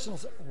personal.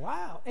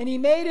 Wow. And he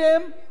made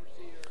him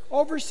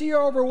overseer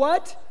over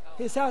what?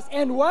 His house.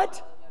 And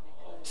what?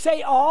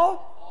 Say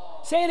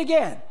all. Say it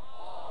again.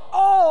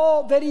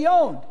 All that he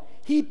owned.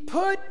 He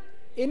put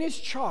in his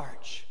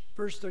charge.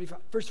 Verse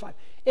 5.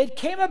 It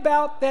came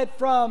about that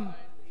from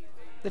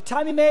the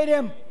time he made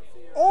him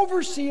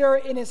overseer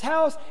in his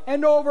house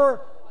and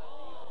over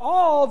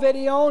all that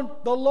he owned,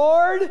 the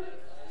Lord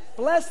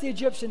blessed the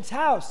Egyptian's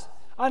house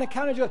on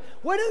account of Joseph.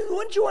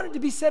 Wouldn't you want it to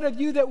be said of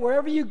you that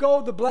wherever you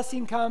go, the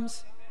blessing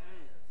comes?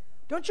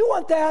 Don't you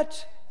want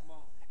that?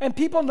 And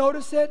people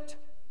notice it?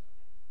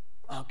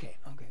 Okay.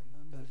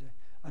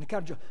 On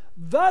account of Joseph.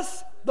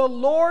 Thus the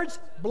Lord's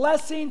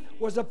blessing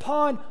was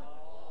upon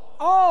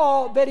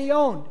all that he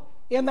owned,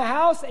 in the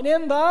house and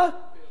in the...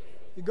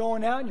 You're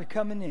going out and you're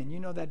coming in. You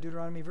know that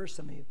Deuteronomy verse,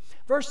 some of you.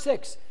 Verse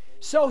 6.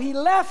 So he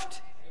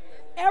left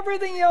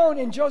everything he owned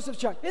in Joseph's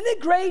charge. Isn't it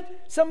great,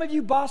 some of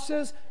you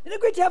bosses, isn't it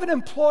great to have an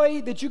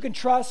employee that you can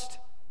trust?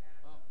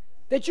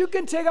 That you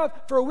can take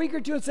off for a week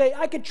or two and say,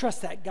 I can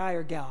trust that guy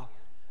or gal.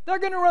 They're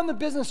going to run the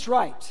business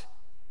right.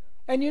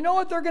 And you know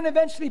what? They're going to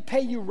eventually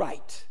pay you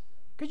right.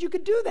 Because you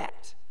could do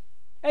that.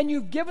 And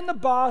you've given the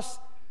boss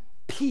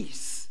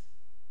peace.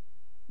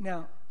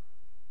 Now,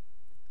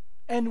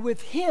 and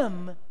with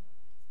him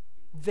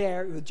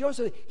there, with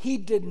Joseph, he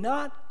did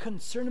not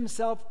concern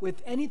himself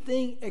with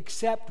anything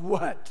except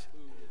what?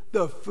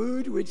 The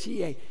food which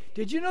he ate.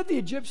 Did you know the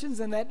Egyptians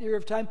in that era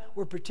of time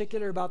were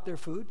particular about their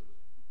food?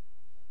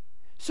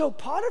 So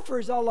Potiphar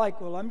is all like,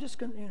 well, I'm just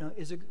going to,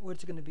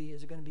 what's it going to be?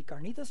 Is it going to be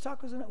carnitas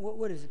tacos?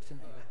 What is it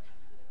tonight?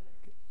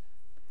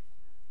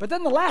 But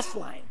then the last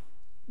line,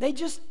 they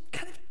just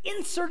kind of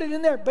inserted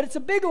in there, but it's a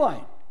big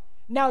line.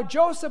 Now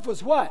Joseph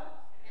was what?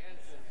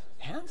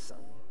 Handsome.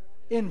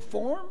 In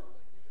form,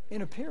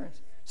 in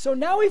appearance. So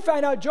now we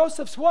find out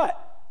Joseph's what?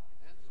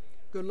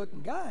 Good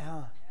looking guy,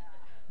 huh?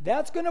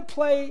 That's going to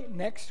play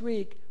next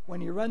week when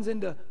he runs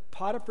into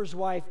Potiphar's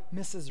wife,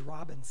 Mrs.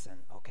 Robinson,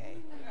 okay?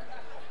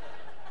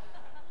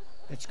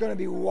 It's going to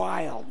be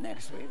wild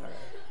next week.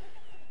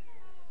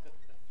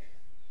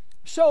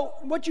 So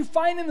what you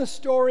find in the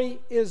story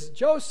is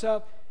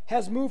Joseph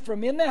has moved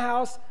from in the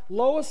house,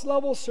 lowest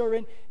level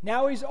servant,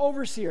 now he's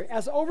overseer.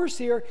 As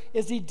overseer,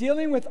 is he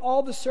dealing with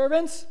all the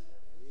servants?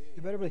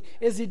 You better believe.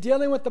 Is he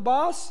dealing with the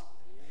boss?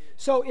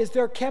 So is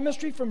there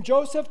chemistry from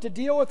Joseph to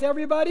deal with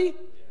everybody?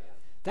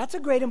 That's a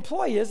great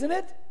employee, isn't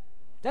it?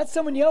 That's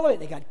someone you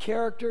elevate. They got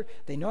character,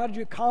 they know how to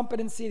do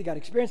competency, they got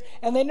experience,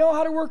 and they know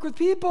how to work with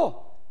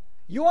people.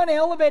 You want to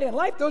elevate in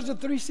life, those are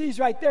the 3 C's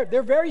right there.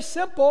 They're very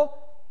simple,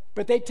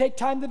 but they take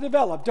time to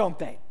develop, don't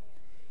they?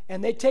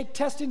 And they take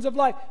testings of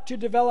life to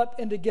develop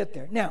and to get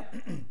there. Now,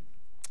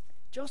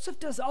 Joseph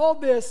does all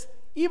this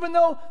even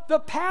though the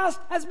past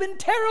has been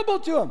terrible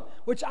to him,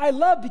 which I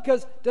love,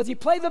 because does he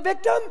play the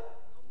victim? No.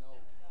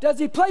 Does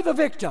he play the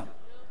victim?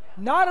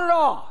 Not at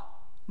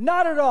all.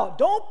 Not at all.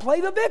 Don't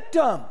play the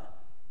victim.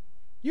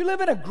 You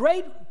live in a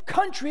great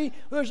country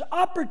where there's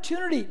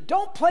opportunity.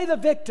 Don't play the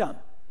victim.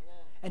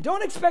 And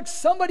don't expect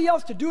somebody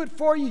else to do it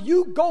for you.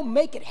 You go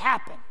make it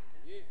happen.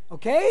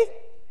 Okay?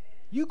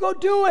 You go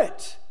do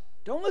it.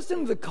 Don't listen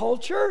to the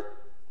culture.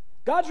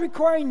 God's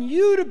requiring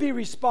you to be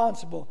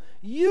responsible.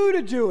 You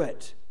to do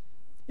it.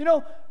 You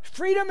know,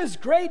 freedom is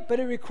great, but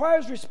it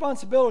requires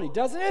responsibility,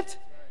 doesn't it?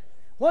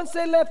 Once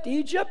they left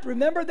Egypt,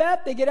 remember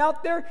that? They get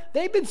out there.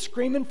 They've been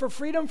screaming for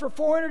freedom for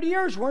 400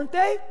 years, weren't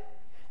they?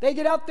 They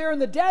get out there in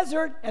the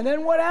desert, and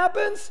then what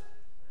happens?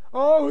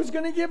 Oh, who's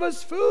going to give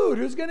us food?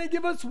 Who's going to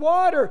give us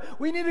water?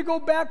 We need to go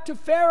back to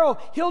Pharaoh.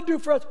 He'll do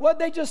for us. What'd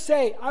they just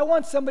say? I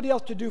want somebody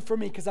else to do for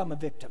me because I'm a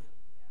victim.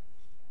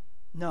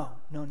 No.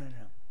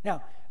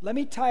 Now, let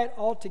me tie it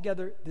all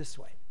together this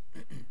way.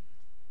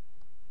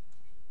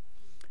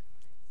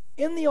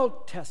 In the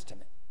Old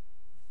Testament,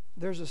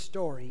 there's a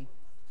story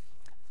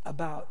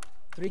about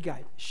 3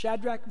 guys,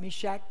 Shadrach,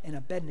 Meshach, and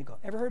Abednego.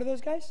 Ever heard of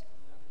those guys?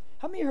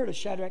 How many of you heard of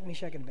Shadrach,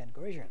 Meshach, and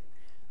Abednego? Raise your hand.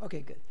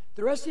 Okay, good.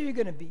 The rest of you are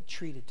going to be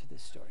treated to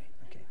this story.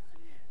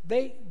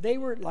 Okay. They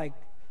were like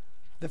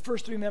the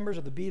first 3 members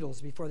of the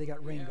Beatles before they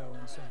got Ringo,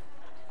 and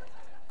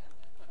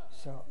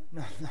so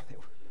no, they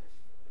were.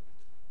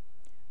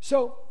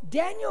 So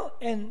Daniel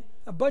and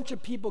a bunch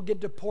of people get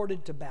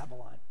deported to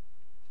Babylon,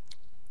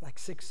 like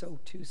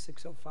 602,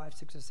 605,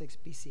 606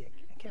 BC.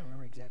 I can't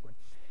remember exactly.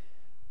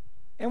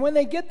 And when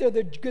they get there,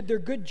 they're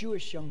good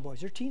Jewish young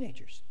boys. They're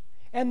teenagers.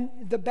 And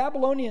the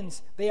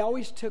Babylonians, they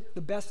always took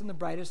the best and the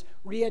brightest,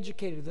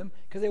 re-educated them,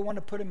 because they want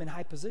to put them in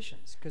high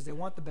positions, because they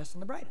want the best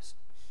and the brightest.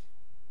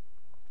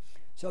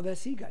 So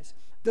that's you guys.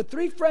 The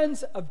 3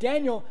 friends of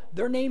Daniel,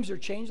 their names are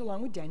changed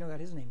along with Daniel. Got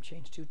his name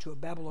changed too, to a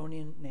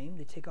Babylonian name.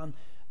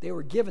 They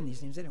were given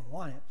these names. They didn't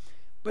want it.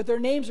 But their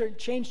names are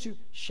changed to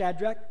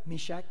Shadrach,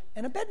 Meshach,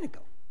 and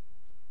Abednego.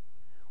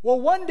 Well,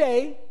 one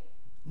day,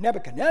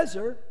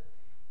 Nebuchadnezzar,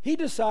 he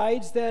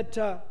decides that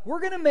we're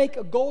going to make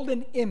a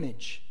golden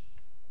image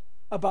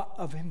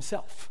of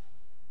himself.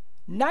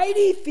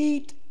 90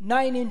 feet,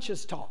 9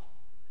 inches tall.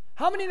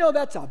 How many know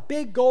that's a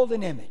big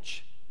golden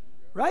image?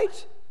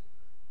 Right?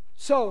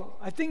 So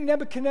I think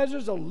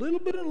Nebuchadnezzar's a little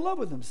bit in love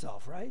with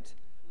himself, right?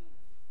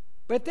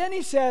 But then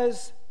he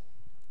says,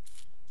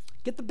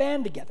 get the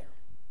band together.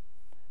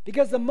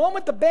 Because the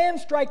moment the band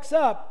strikes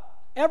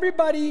up,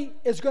 everybody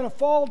is going to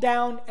fall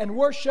down and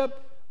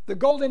worship the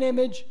golden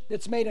image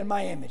that's made in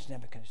my image,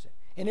 Nebuchadnezzar.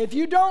 And if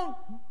you don't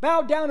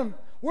bow down and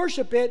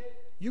worship it,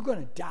 you're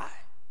going to die.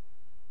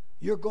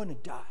 You're going to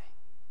die.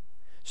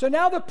 So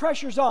now the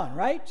pressure's on,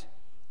 right?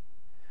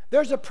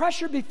 There's a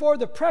pressure before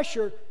the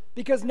pressure,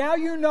 because now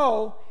you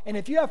know, and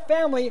if you have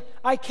family,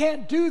 I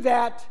can't do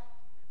that,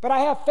 but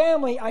I have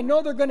family, I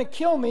know they're going to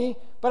kill me,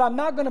 but I'm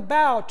not going to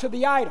bow to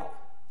the idol.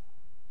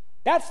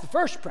 That's the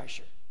first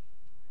pressure.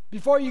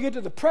 Before you get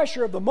to the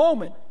pressure of the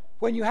moment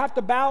when you have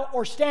to bow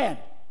or stand.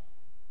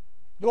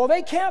 Well,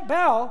 they can't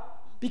bow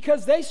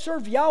because they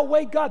serve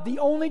Yahweh God, the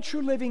only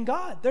true living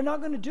God. They're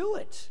not going to do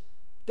it.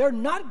 They're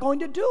not going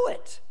to do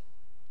it.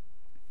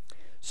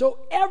 So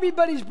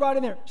everybody's brought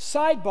in there.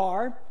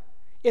 Sidebar,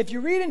 if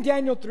you read in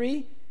Daniel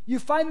 3, you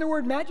find the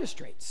word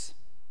magistrates.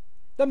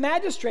 The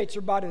magistrates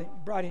are brought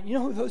in. You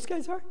know who those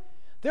guys are?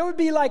 They would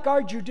be like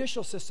our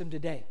judicial system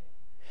today.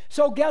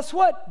 So guess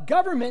what?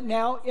 Government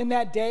now in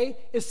that day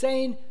is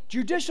saying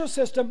judicial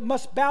system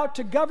must bow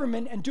to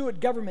government and do what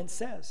government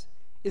says.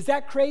 Is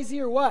that crazy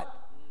or what?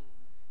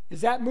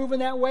 Is that moving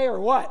that way or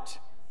what?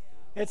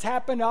 It's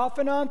happened off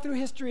and on through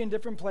history in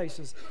different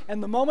places.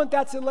 And the moment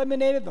that's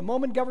eliminated, the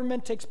moment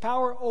government takes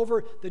power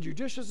over the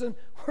judicial system,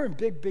 we're in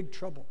big, big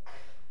trouble.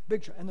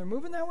 Big trouble. And they're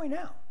moving that way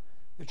now.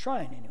 They're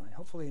trying anyway.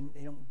 Hopefully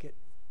they don't get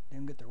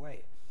their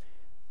way.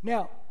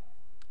 Now,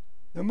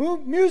 the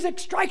music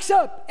strikes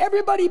up.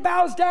 Everybody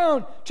bows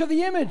down to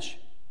the image.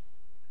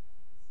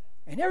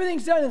 And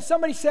everything's done, and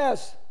somebody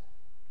says,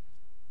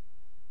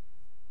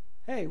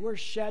 hey, where's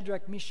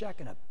Shadrach, Meshach,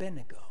 and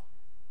Abednego?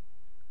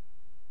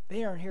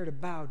 They aren't here to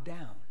bow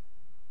down.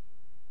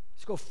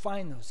 Let's go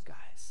find those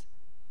guys.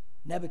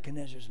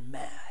 Nebuchadnezzar's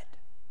mad.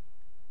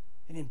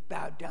 They didn't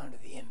bow down to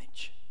the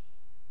image.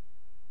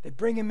 They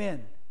bring him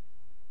in.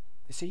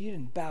 They say, you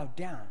didn't bow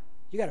down.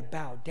 You got to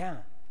bow down.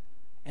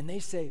 And they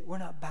say, we're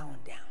not bowing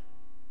down.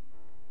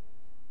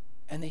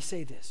 And they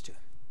say this to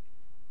him.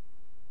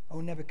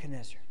 Oh,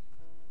 Nebuchadnezzar,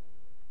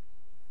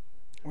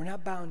 we're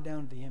not bowing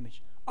down to the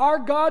image. Our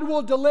God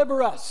will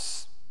deliver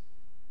us.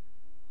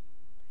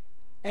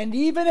 And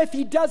even if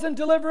he doesn't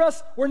deliver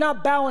us, we're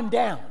not bowing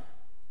down.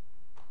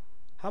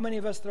 How many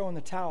of us throw in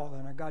the towel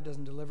and our God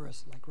doesn't deliver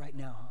us like right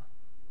now, huh?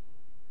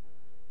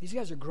 These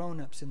guys are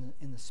grown-ups in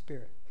the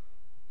spirit.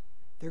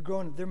 They're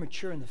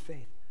mature in the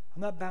faith.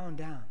 I'm not bowing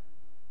down.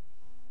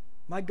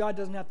 My God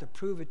doesn't have to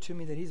prove it to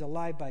me that he's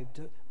alive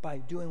by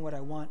doing what I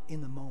want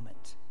in the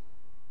moment.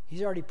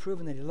 He's already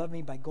proven that he loved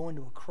me by going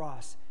to a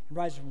cross and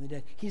rising from the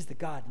dead. He's the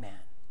God-man.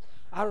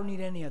 I don't need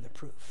any other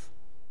proof.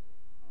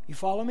 You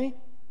follow me?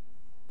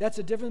 That's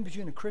the difference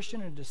between a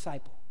Christian and a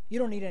disciple. You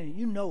don't need any.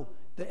 You know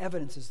the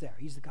evidence is there.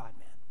 He's the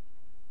God-man.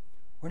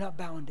 We're not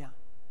bowing down.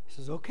 He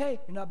says, okay,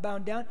 you're not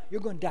bowing down.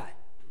 You're going to die.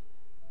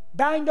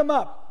 Bind them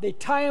up. They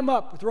tie him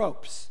up with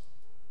ropes.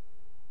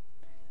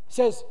 He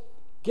says,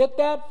 get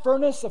that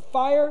furnace of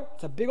fire.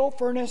 It's a big old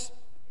furnace.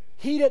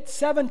 Heat it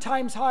 7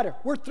 times hotter.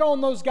 We're throwing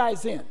those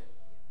guys in.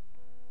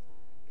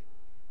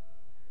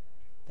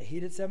 They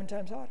heat it 7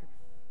 times hotter.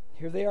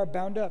 Here they are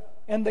bound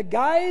up. And the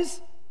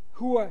guys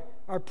who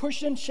are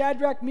pushing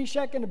Shadrach,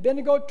 Meshach, and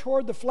Abednego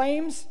toward the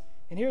flames,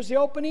 and here's the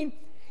opening,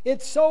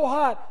 it's so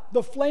hot,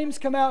 the flames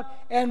come out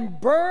and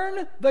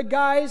burn the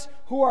guys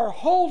who are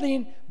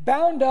holding,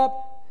 bound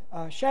up,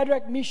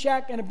 Shadrach,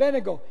 Meshach, and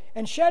Abednego.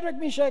 And Shadrach,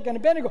 Meshach, and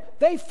Abednego,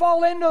 they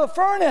fall into the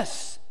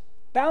furnace,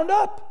 bound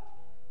up.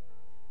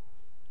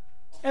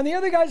 And the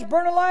other guys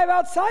burn alive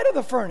outside of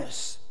the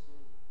furnace.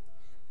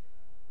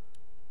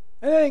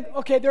 And they think,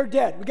 okay, they're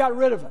dead. We got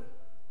rid of them.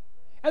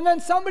 And then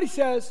somebody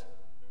says,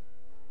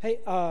 hey,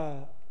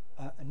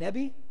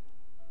 Nebi,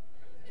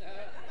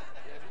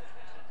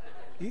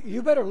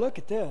 you better look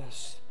at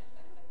this.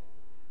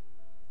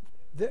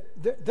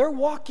 They're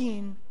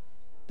walking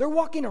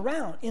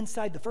around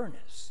inside the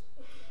furnace.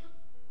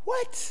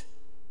 What?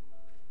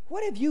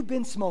 What have you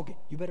been smoking?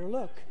 You better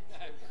look.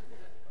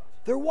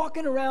 They're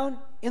walking around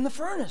in the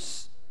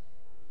furnace.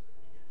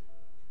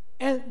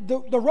 And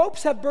the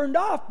ropes have burned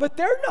off, but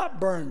they're not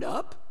burned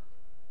up.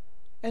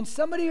 And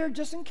somebody here,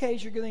 just in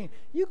case, you're going,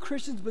 you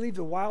Christians believe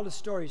the wildest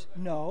stories.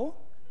 No.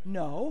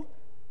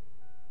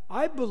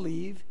 I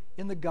believe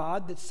in the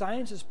God that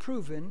science has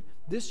proven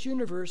this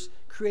universe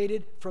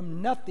created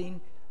from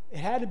nothing. It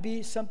had to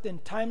be something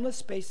timeless,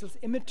 spaceless,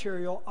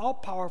 immaterial,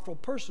 all-powerful,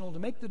 personal to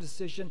make the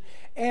decision,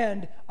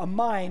 and a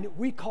mind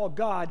we call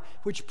God,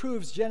 which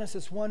proves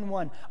Genesis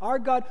 1:1. Our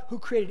God who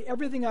created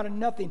everything out of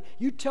nothing.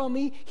 You tell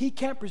me he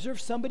can't preserve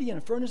somebody in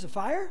a furnace of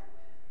fire?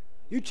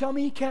 You tell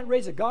me he can't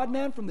raise a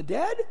God-man from the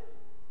dead?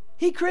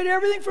 He created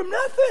everything from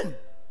nothing.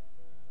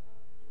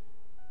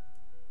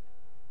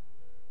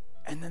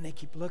 And then they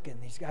keep looking.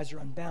 These guys are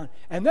unbound.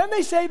 And then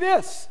they say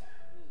this.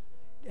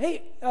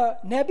 Hey,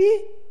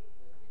 Nebi,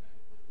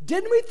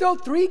 didn't we throw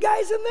 3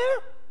 guys in there?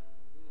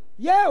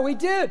 Yeah, we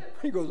did.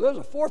 He goes, there's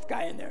a 4th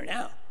guy in there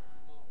now.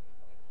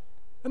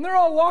 And they're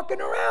all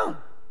walking around.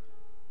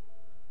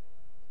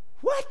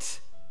 What?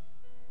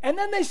 And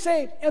then they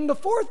say, and the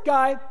 4th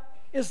guy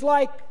is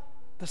like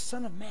the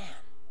Son of Man.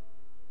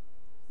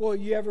 Well,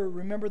 you ever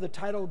remember the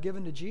title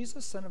given to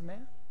Jesus, Son of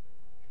Man?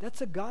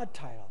 That's a God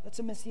title. That's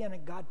a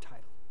messianic God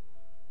title.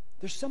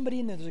 There's somebody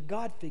in there. There's a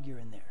God figure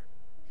in there.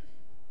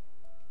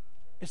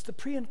 It's the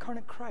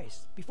pre-incarnate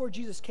Christ, before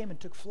Jesus came and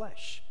took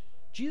flesh.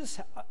 Jesus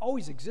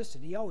always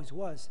existed. He always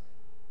was.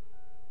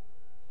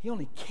 He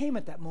only came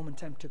at that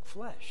moment in time, took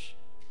flesh,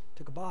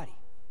 took a body.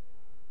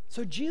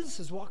 So Jesus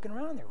is walking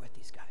around there with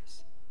these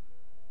guys.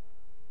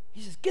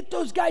 He says, get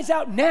those guys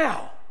out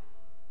now.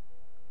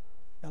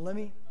 Now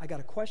I got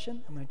a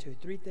question. I'm going to tell you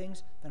 3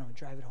 things, then I'm going to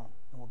drive it home,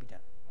 and we'll be done.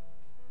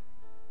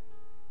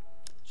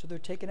 So they're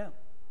taken out.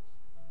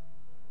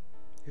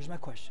 Here's my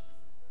question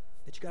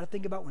that you got to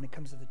think about when it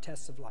comes to the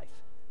tests of life.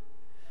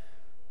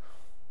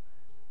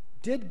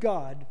 Did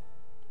God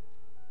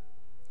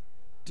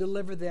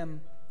deliver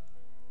them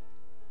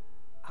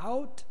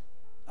out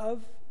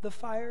of the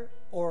fire,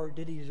 or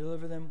did he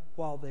deliver them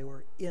while they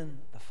were in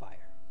the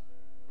fire?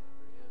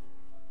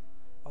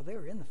 Oh, they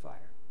were in the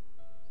fire.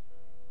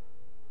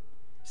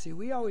 See,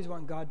 we always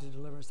want God to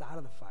deliver us out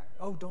of the fire.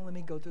 Oh, don't let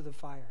me go through the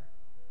fire.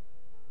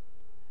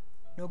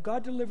 No,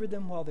 God delivered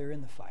them while they're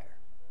in the fire,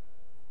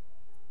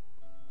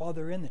 while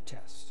they're in the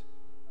test,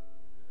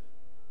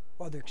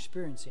 while they're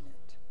experiencing it.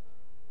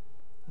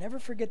 Never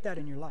forget that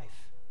in your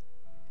life.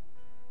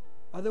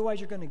 Otherwise,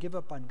 you're going to give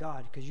up on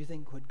God because you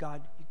think,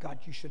 God,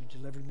 you should have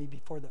delivered me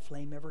before the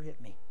flame ever hit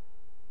me.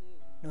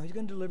 No, he's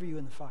going to deliver you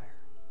in the fire,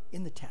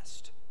 in the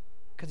test,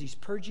 because he's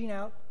purging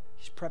out,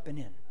 he's prepping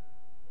in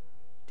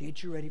to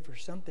get you ready for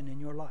something in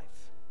your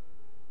life.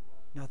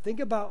 Now, think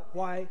about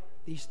why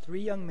these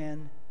 3 young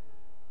men,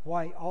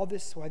 why they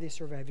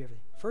survived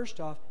everything. First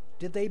off,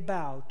 did they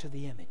bow to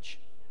the image?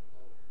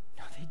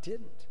 No, they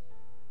didn't.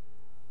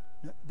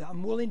 No,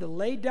 I'm willing to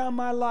lay down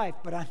my life,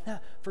 but I'm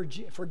not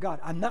for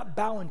God. I'm not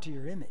bowing to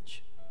your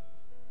image.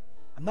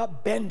 I'm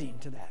not bending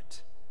to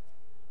that.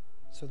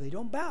 So they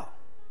don't bow.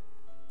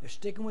 They're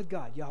sticking with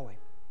God, Yahweh.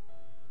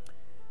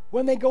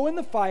 When they go in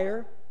the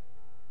fire,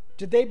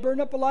 did they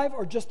burn up alive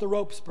or just the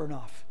ropes burn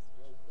off?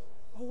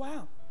 Oh,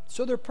 wow.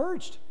 So they're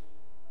purged.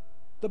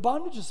 The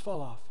bondages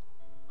fall off.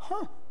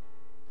 Huh.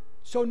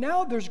 So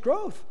now there's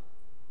growth.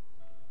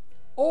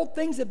 Old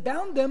things that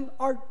bound them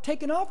are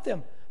taken off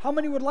them. How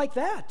many would like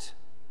that?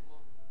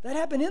 That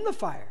happened in the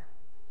fire.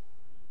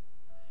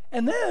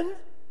 And then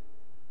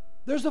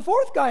there's the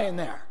 4th guy in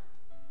there.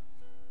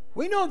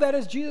 We know that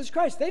as Jesus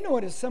Christ. They know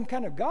it as some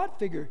kind of God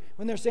figure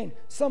when they're saying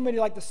somebody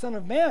like the Son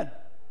of Man.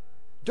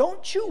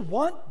 Don't you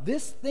want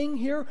this thing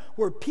here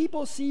where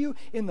people see you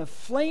in the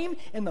flame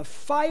and the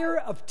fire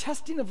of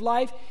testing of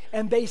life,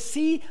 and they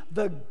see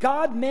the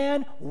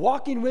God-man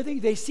walking with you?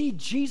 They see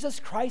Jesus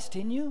Christ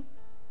in you?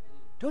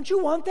 Don't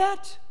you want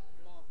that?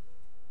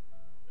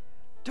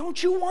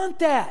 Don't you want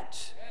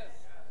that?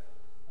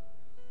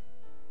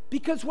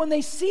 Because when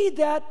they see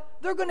that,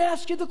 they're going to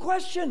ask you the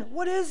question,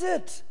 what is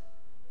it?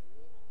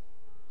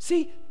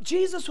 See,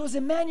 Jesus was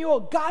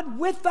Emmanuel, God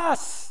with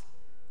us.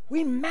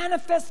 We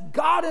manifest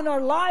God in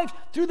our lives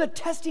through the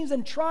testings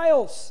and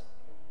trials.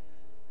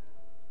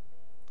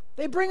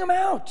 They bring him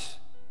out.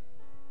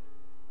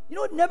 You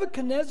know what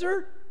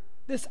Nebuchadnezzar,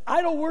 this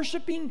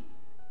idol-worshiping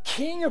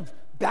king of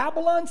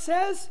Babylon,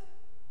 says?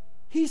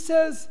 He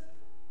says,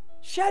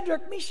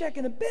 Shadrach, Meshach,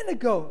 and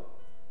Abednego,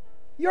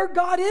 your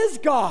God is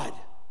God.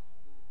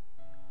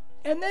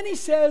 And then he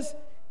says,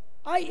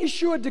 I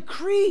issue a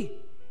decree.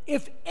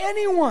 If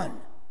anyone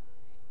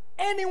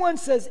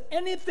says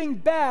anything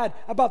bad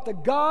about the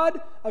God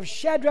of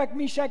Shadrach,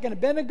 Meshach, and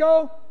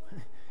Abednego,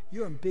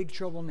 you're in big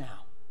trouble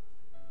now.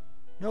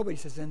 Nobody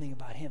says anything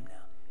about him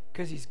now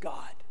because he's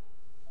God.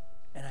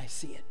 And I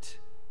see it.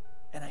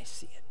 And I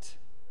see it.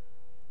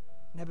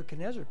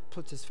 Nebuchadnezzar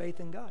puts his faith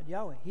in God,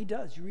 Yahweh. He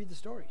does. You read the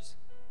stories.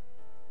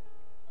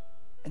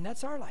 And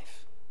that's our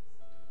life.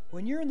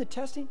 When you're in the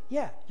testing,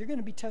 yeah, you're going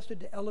to be tested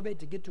to elevate,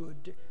 to get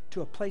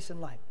to a place in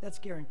life. That's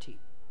guaranteed.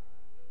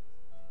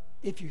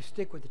 If you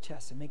stick with the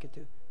test and make it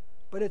through.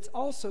 But it's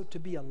also to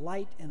be a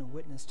light and a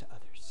witness to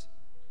others.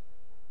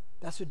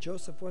 That's what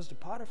Joseph was to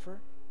Potiphar.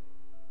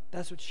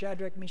 That's what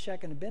Shadrach,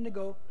 Meshach, and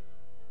Abednego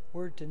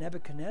were to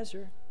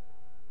Nebuchadnezzar.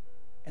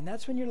 And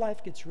that's when your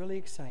life gets really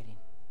exciting.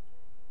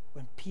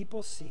 When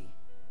people see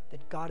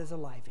that God is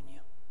alive in you.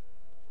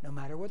 No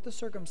matter what the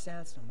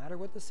circumstance, no matter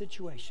what the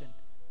situation.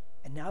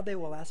 And now they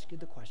will ask you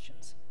the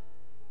questions.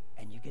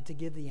 And you get to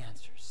give the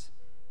answers.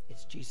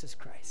 It's Jesus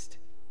Christ.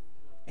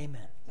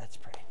 Amen. Let's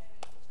pray.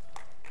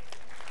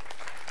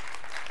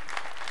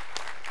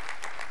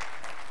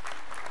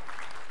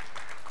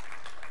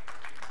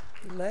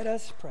 Let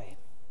us pray.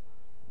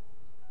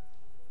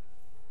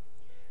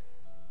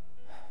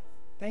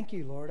 Thank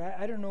you, Lord.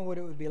 I don't know what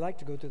it would be like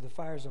to go through the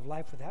fires of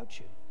life without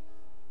you.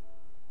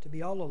 To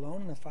be all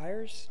alone in the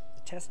fires,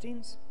 the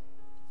testings,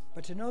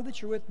 but to know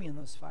that you're with me in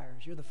those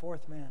fires. You're the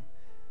fourth man.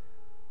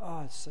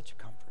 Oh, it's such a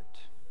comfort.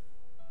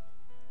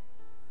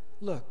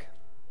 Look,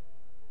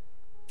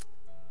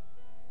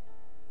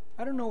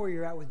 I don't know where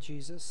you're at with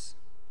Jesus,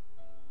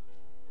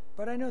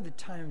 but I know that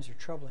times are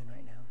troubling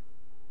right now.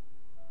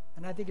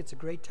 And I think it's a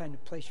great time to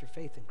place your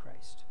faith in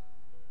Christ.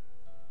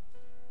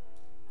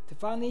 To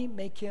finally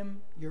make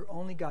him your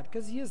only God,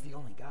 because he is the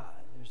only God.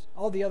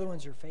 All the other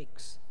ones are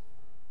fakes.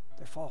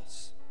 They're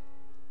false.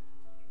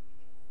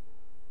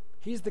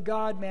 He's the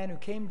God-man who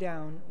came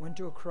down, went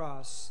to a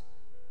cross,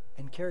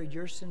 and carried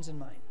your sins and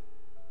mine.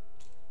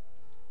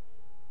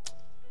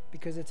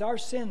 Because it's our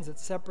sins that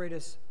separate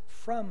us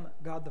from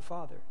God the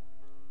Father.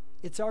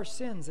 It's our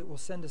sins that will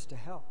send us to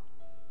hell.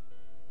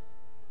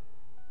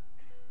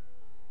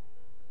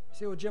 You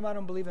say, well, Jim, I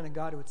don't believe in a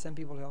God who would send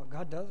people to hell.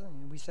 God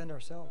doesn't. We send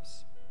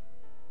ourselves.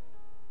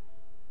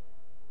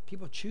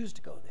 People choose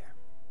to go there.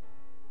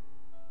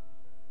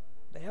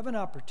 They have an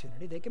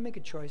opportunity. They can make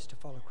a choice to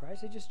follow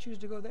Christ. They just choose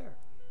to go there,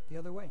 the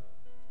other way.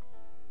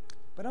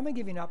 But I'm going to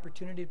give you an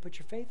opportunity to put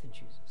your faith in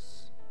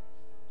Jesus,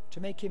 to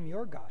make him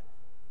your God,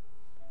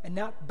 and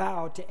not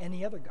bow to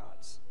any other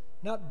gods,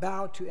 not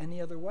bow to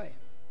any other way.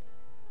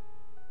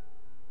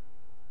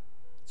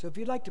 So if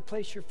you'd like to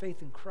place your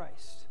faith in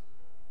Christ,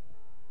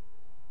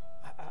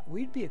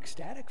 we'd be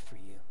ecstatic for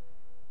you.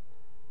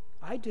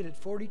 I did it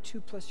 42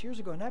 plus years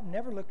ago, and I've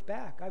never looked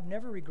back. I've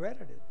never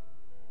regretted it.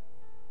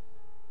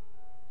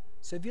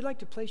 So if you'd like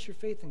to place your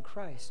faith in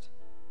Christ,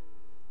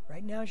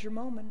 right now is your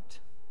moment.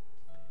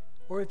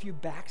 Or if you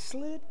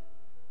backslid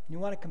and you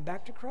want to come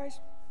back to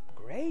Christ,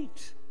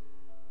 great.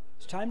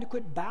 It's time to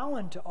quit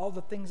bowing to all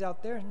the things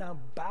out there and now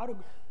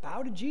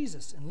bow to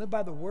Jesus and live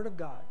by the Word of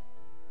God.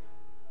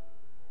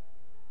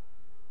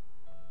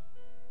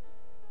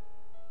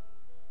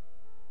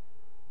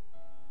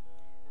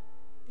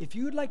 If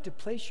you would like to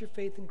place your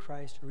faith in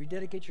Christ or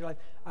rededicate your life,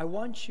 I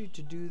want you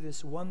to do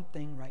this one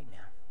thing right now.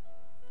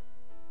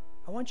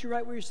 I want you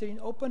right where you're sitting,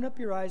 open up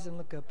your eyes and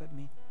look up at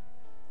me.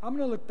 I'm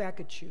going to look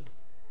back at you.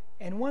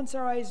 And once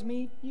our eyes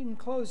meet, you can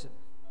close them.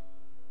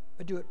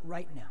 But do it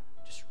right now.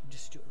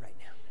 Just do it right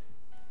now.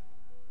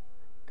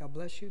 God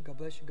bless you, God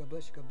bless you, God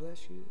bless you, God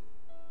bless you.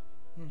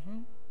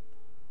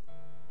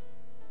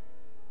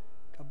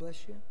 God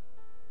bless you.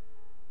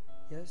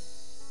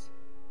 Yes.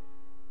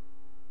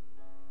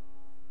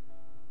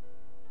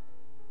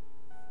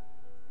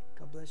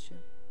 God bless you.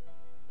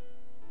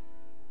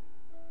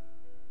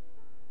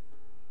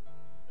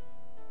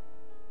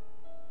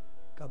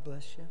 God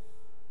bless you.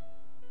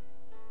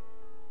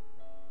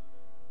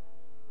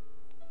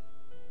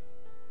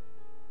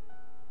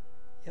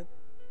 Yep.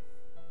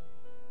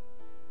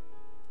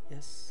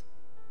 Yes.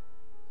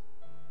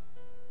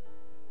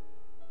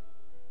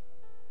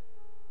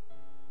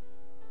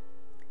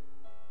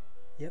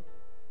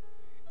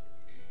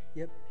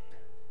 Yep.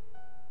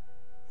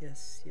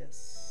 Yes,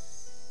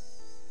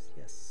 yes,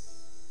 yes,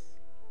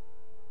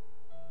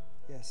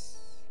 yes.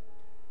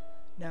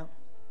 Now,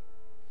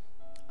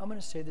 I'm going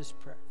to say this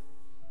prayer.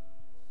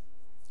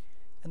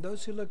 And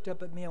those who looked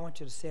up at me, I want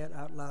you to say it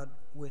out loud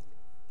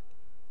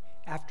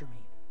after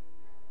me.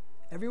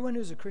 Everyone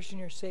who's a Christian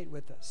here, say it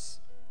with us.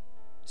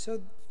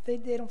 So they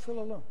don't feel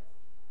alone.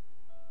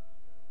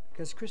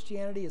 Because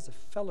Christianity is a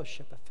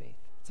fellowship of faith.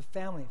 It's a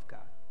family of God.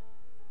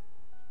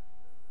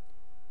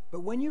 But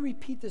when you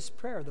repeat this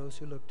prayer, those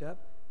who looked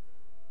up,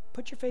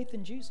 put your faith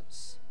in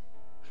Jesus.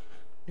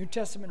 New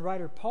Testament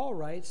writer Paul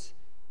writes,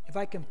 if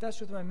I confess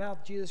with my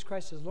mouth Jesus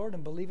Christ is Lord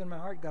and believe in my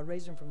heart God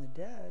raised him from the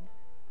dead,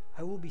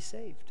 I will be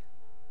saved.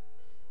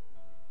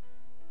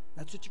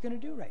 That's what you're going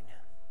to do right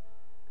now.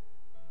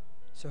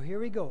 So here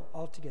we go,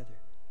 all together.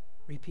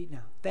 Repeat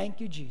now.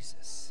 Thank you,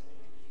 Jesus,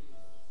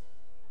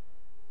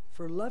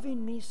 for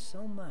loving me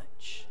so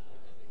much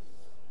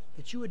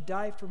that you would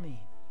die for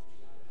me.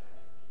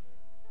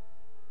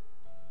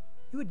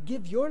 You would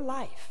give your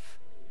life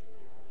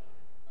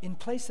in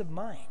place of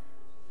mine.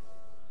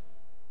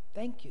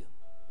 Thank you.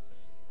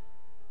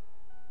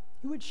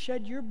 You would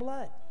shed your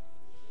blood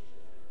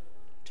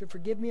to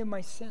forgive me of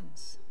my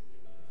sins.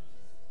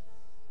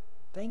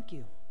 Thank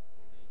you.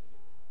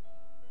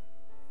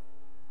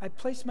 I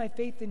place my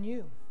faith in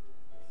you.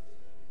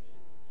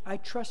 I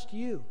trust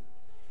you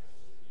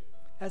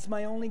as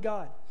my only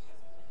God,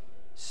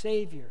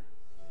 Savior,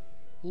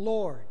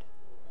 Lord,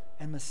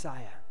 and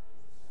Messiah.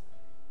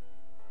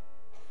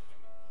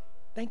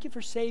 Thank you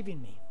for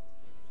saving me.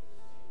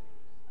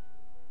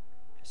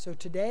 So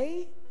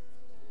today,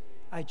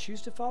 I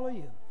choose to follow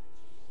you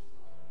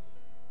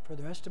for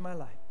the rest of my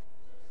life.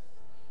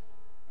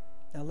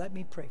 Now let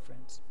me pray,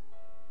 friends.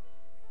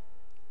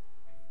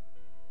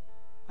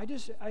 I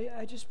just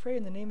pray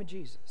in the name of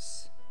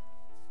Jesus.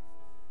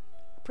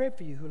 I pray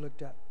for you who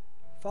looked up.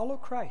 Follow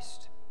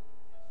Christ.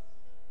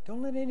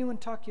 Don't let anyone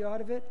talk you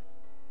out of it.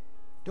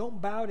 Don't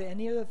bow to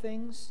any other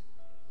things.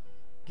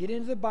 Get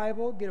into the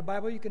Bible. Get a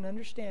Bible you can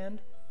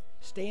understand.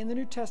 Stay in the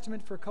New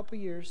Testament for a couple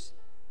years.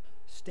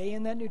 Stay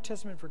in that New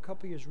Testament for a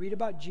couple years. Read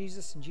about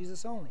Jesus and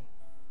Jesus only.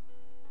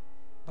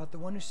 About the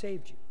one who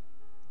saved you.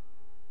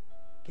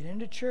 Get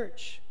into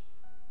church.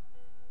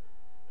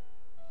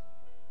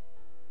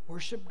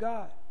 Worship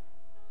God.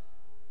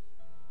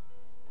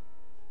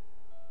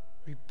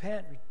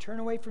 Repent. Turn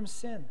away from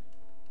sin.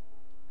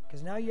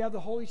 Because now you have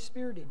the Holy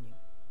Spirit in you.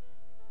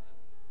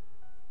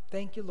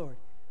 Thank you, Lord.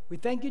 We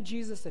thank you,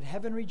 Jesus, that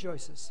heaven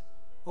rejoices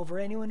over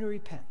anyone who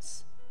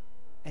repents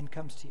and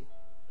comes to you.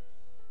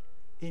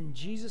 In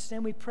Jesus'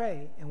 name we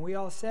pray. And we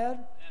all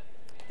said,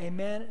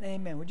 amen and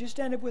amen. Would you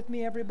stand up with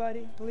me,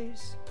 everybody,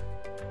 please?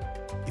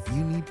 If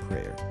you need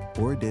prayer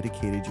or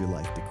dedicated your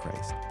life to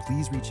Christ,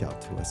 please reach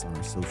out to us on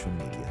our social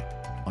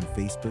media, on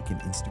Facebook and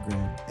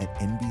Instagram at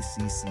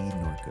NBCC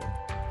Norco,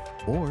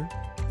 or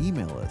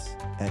email us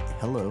at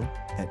hello@nbcc.com.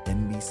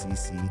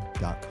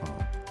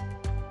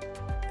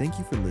 Thank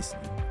you for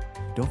listening.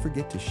 Don't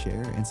forget to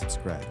share and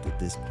subscribe to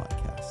this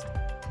podcast.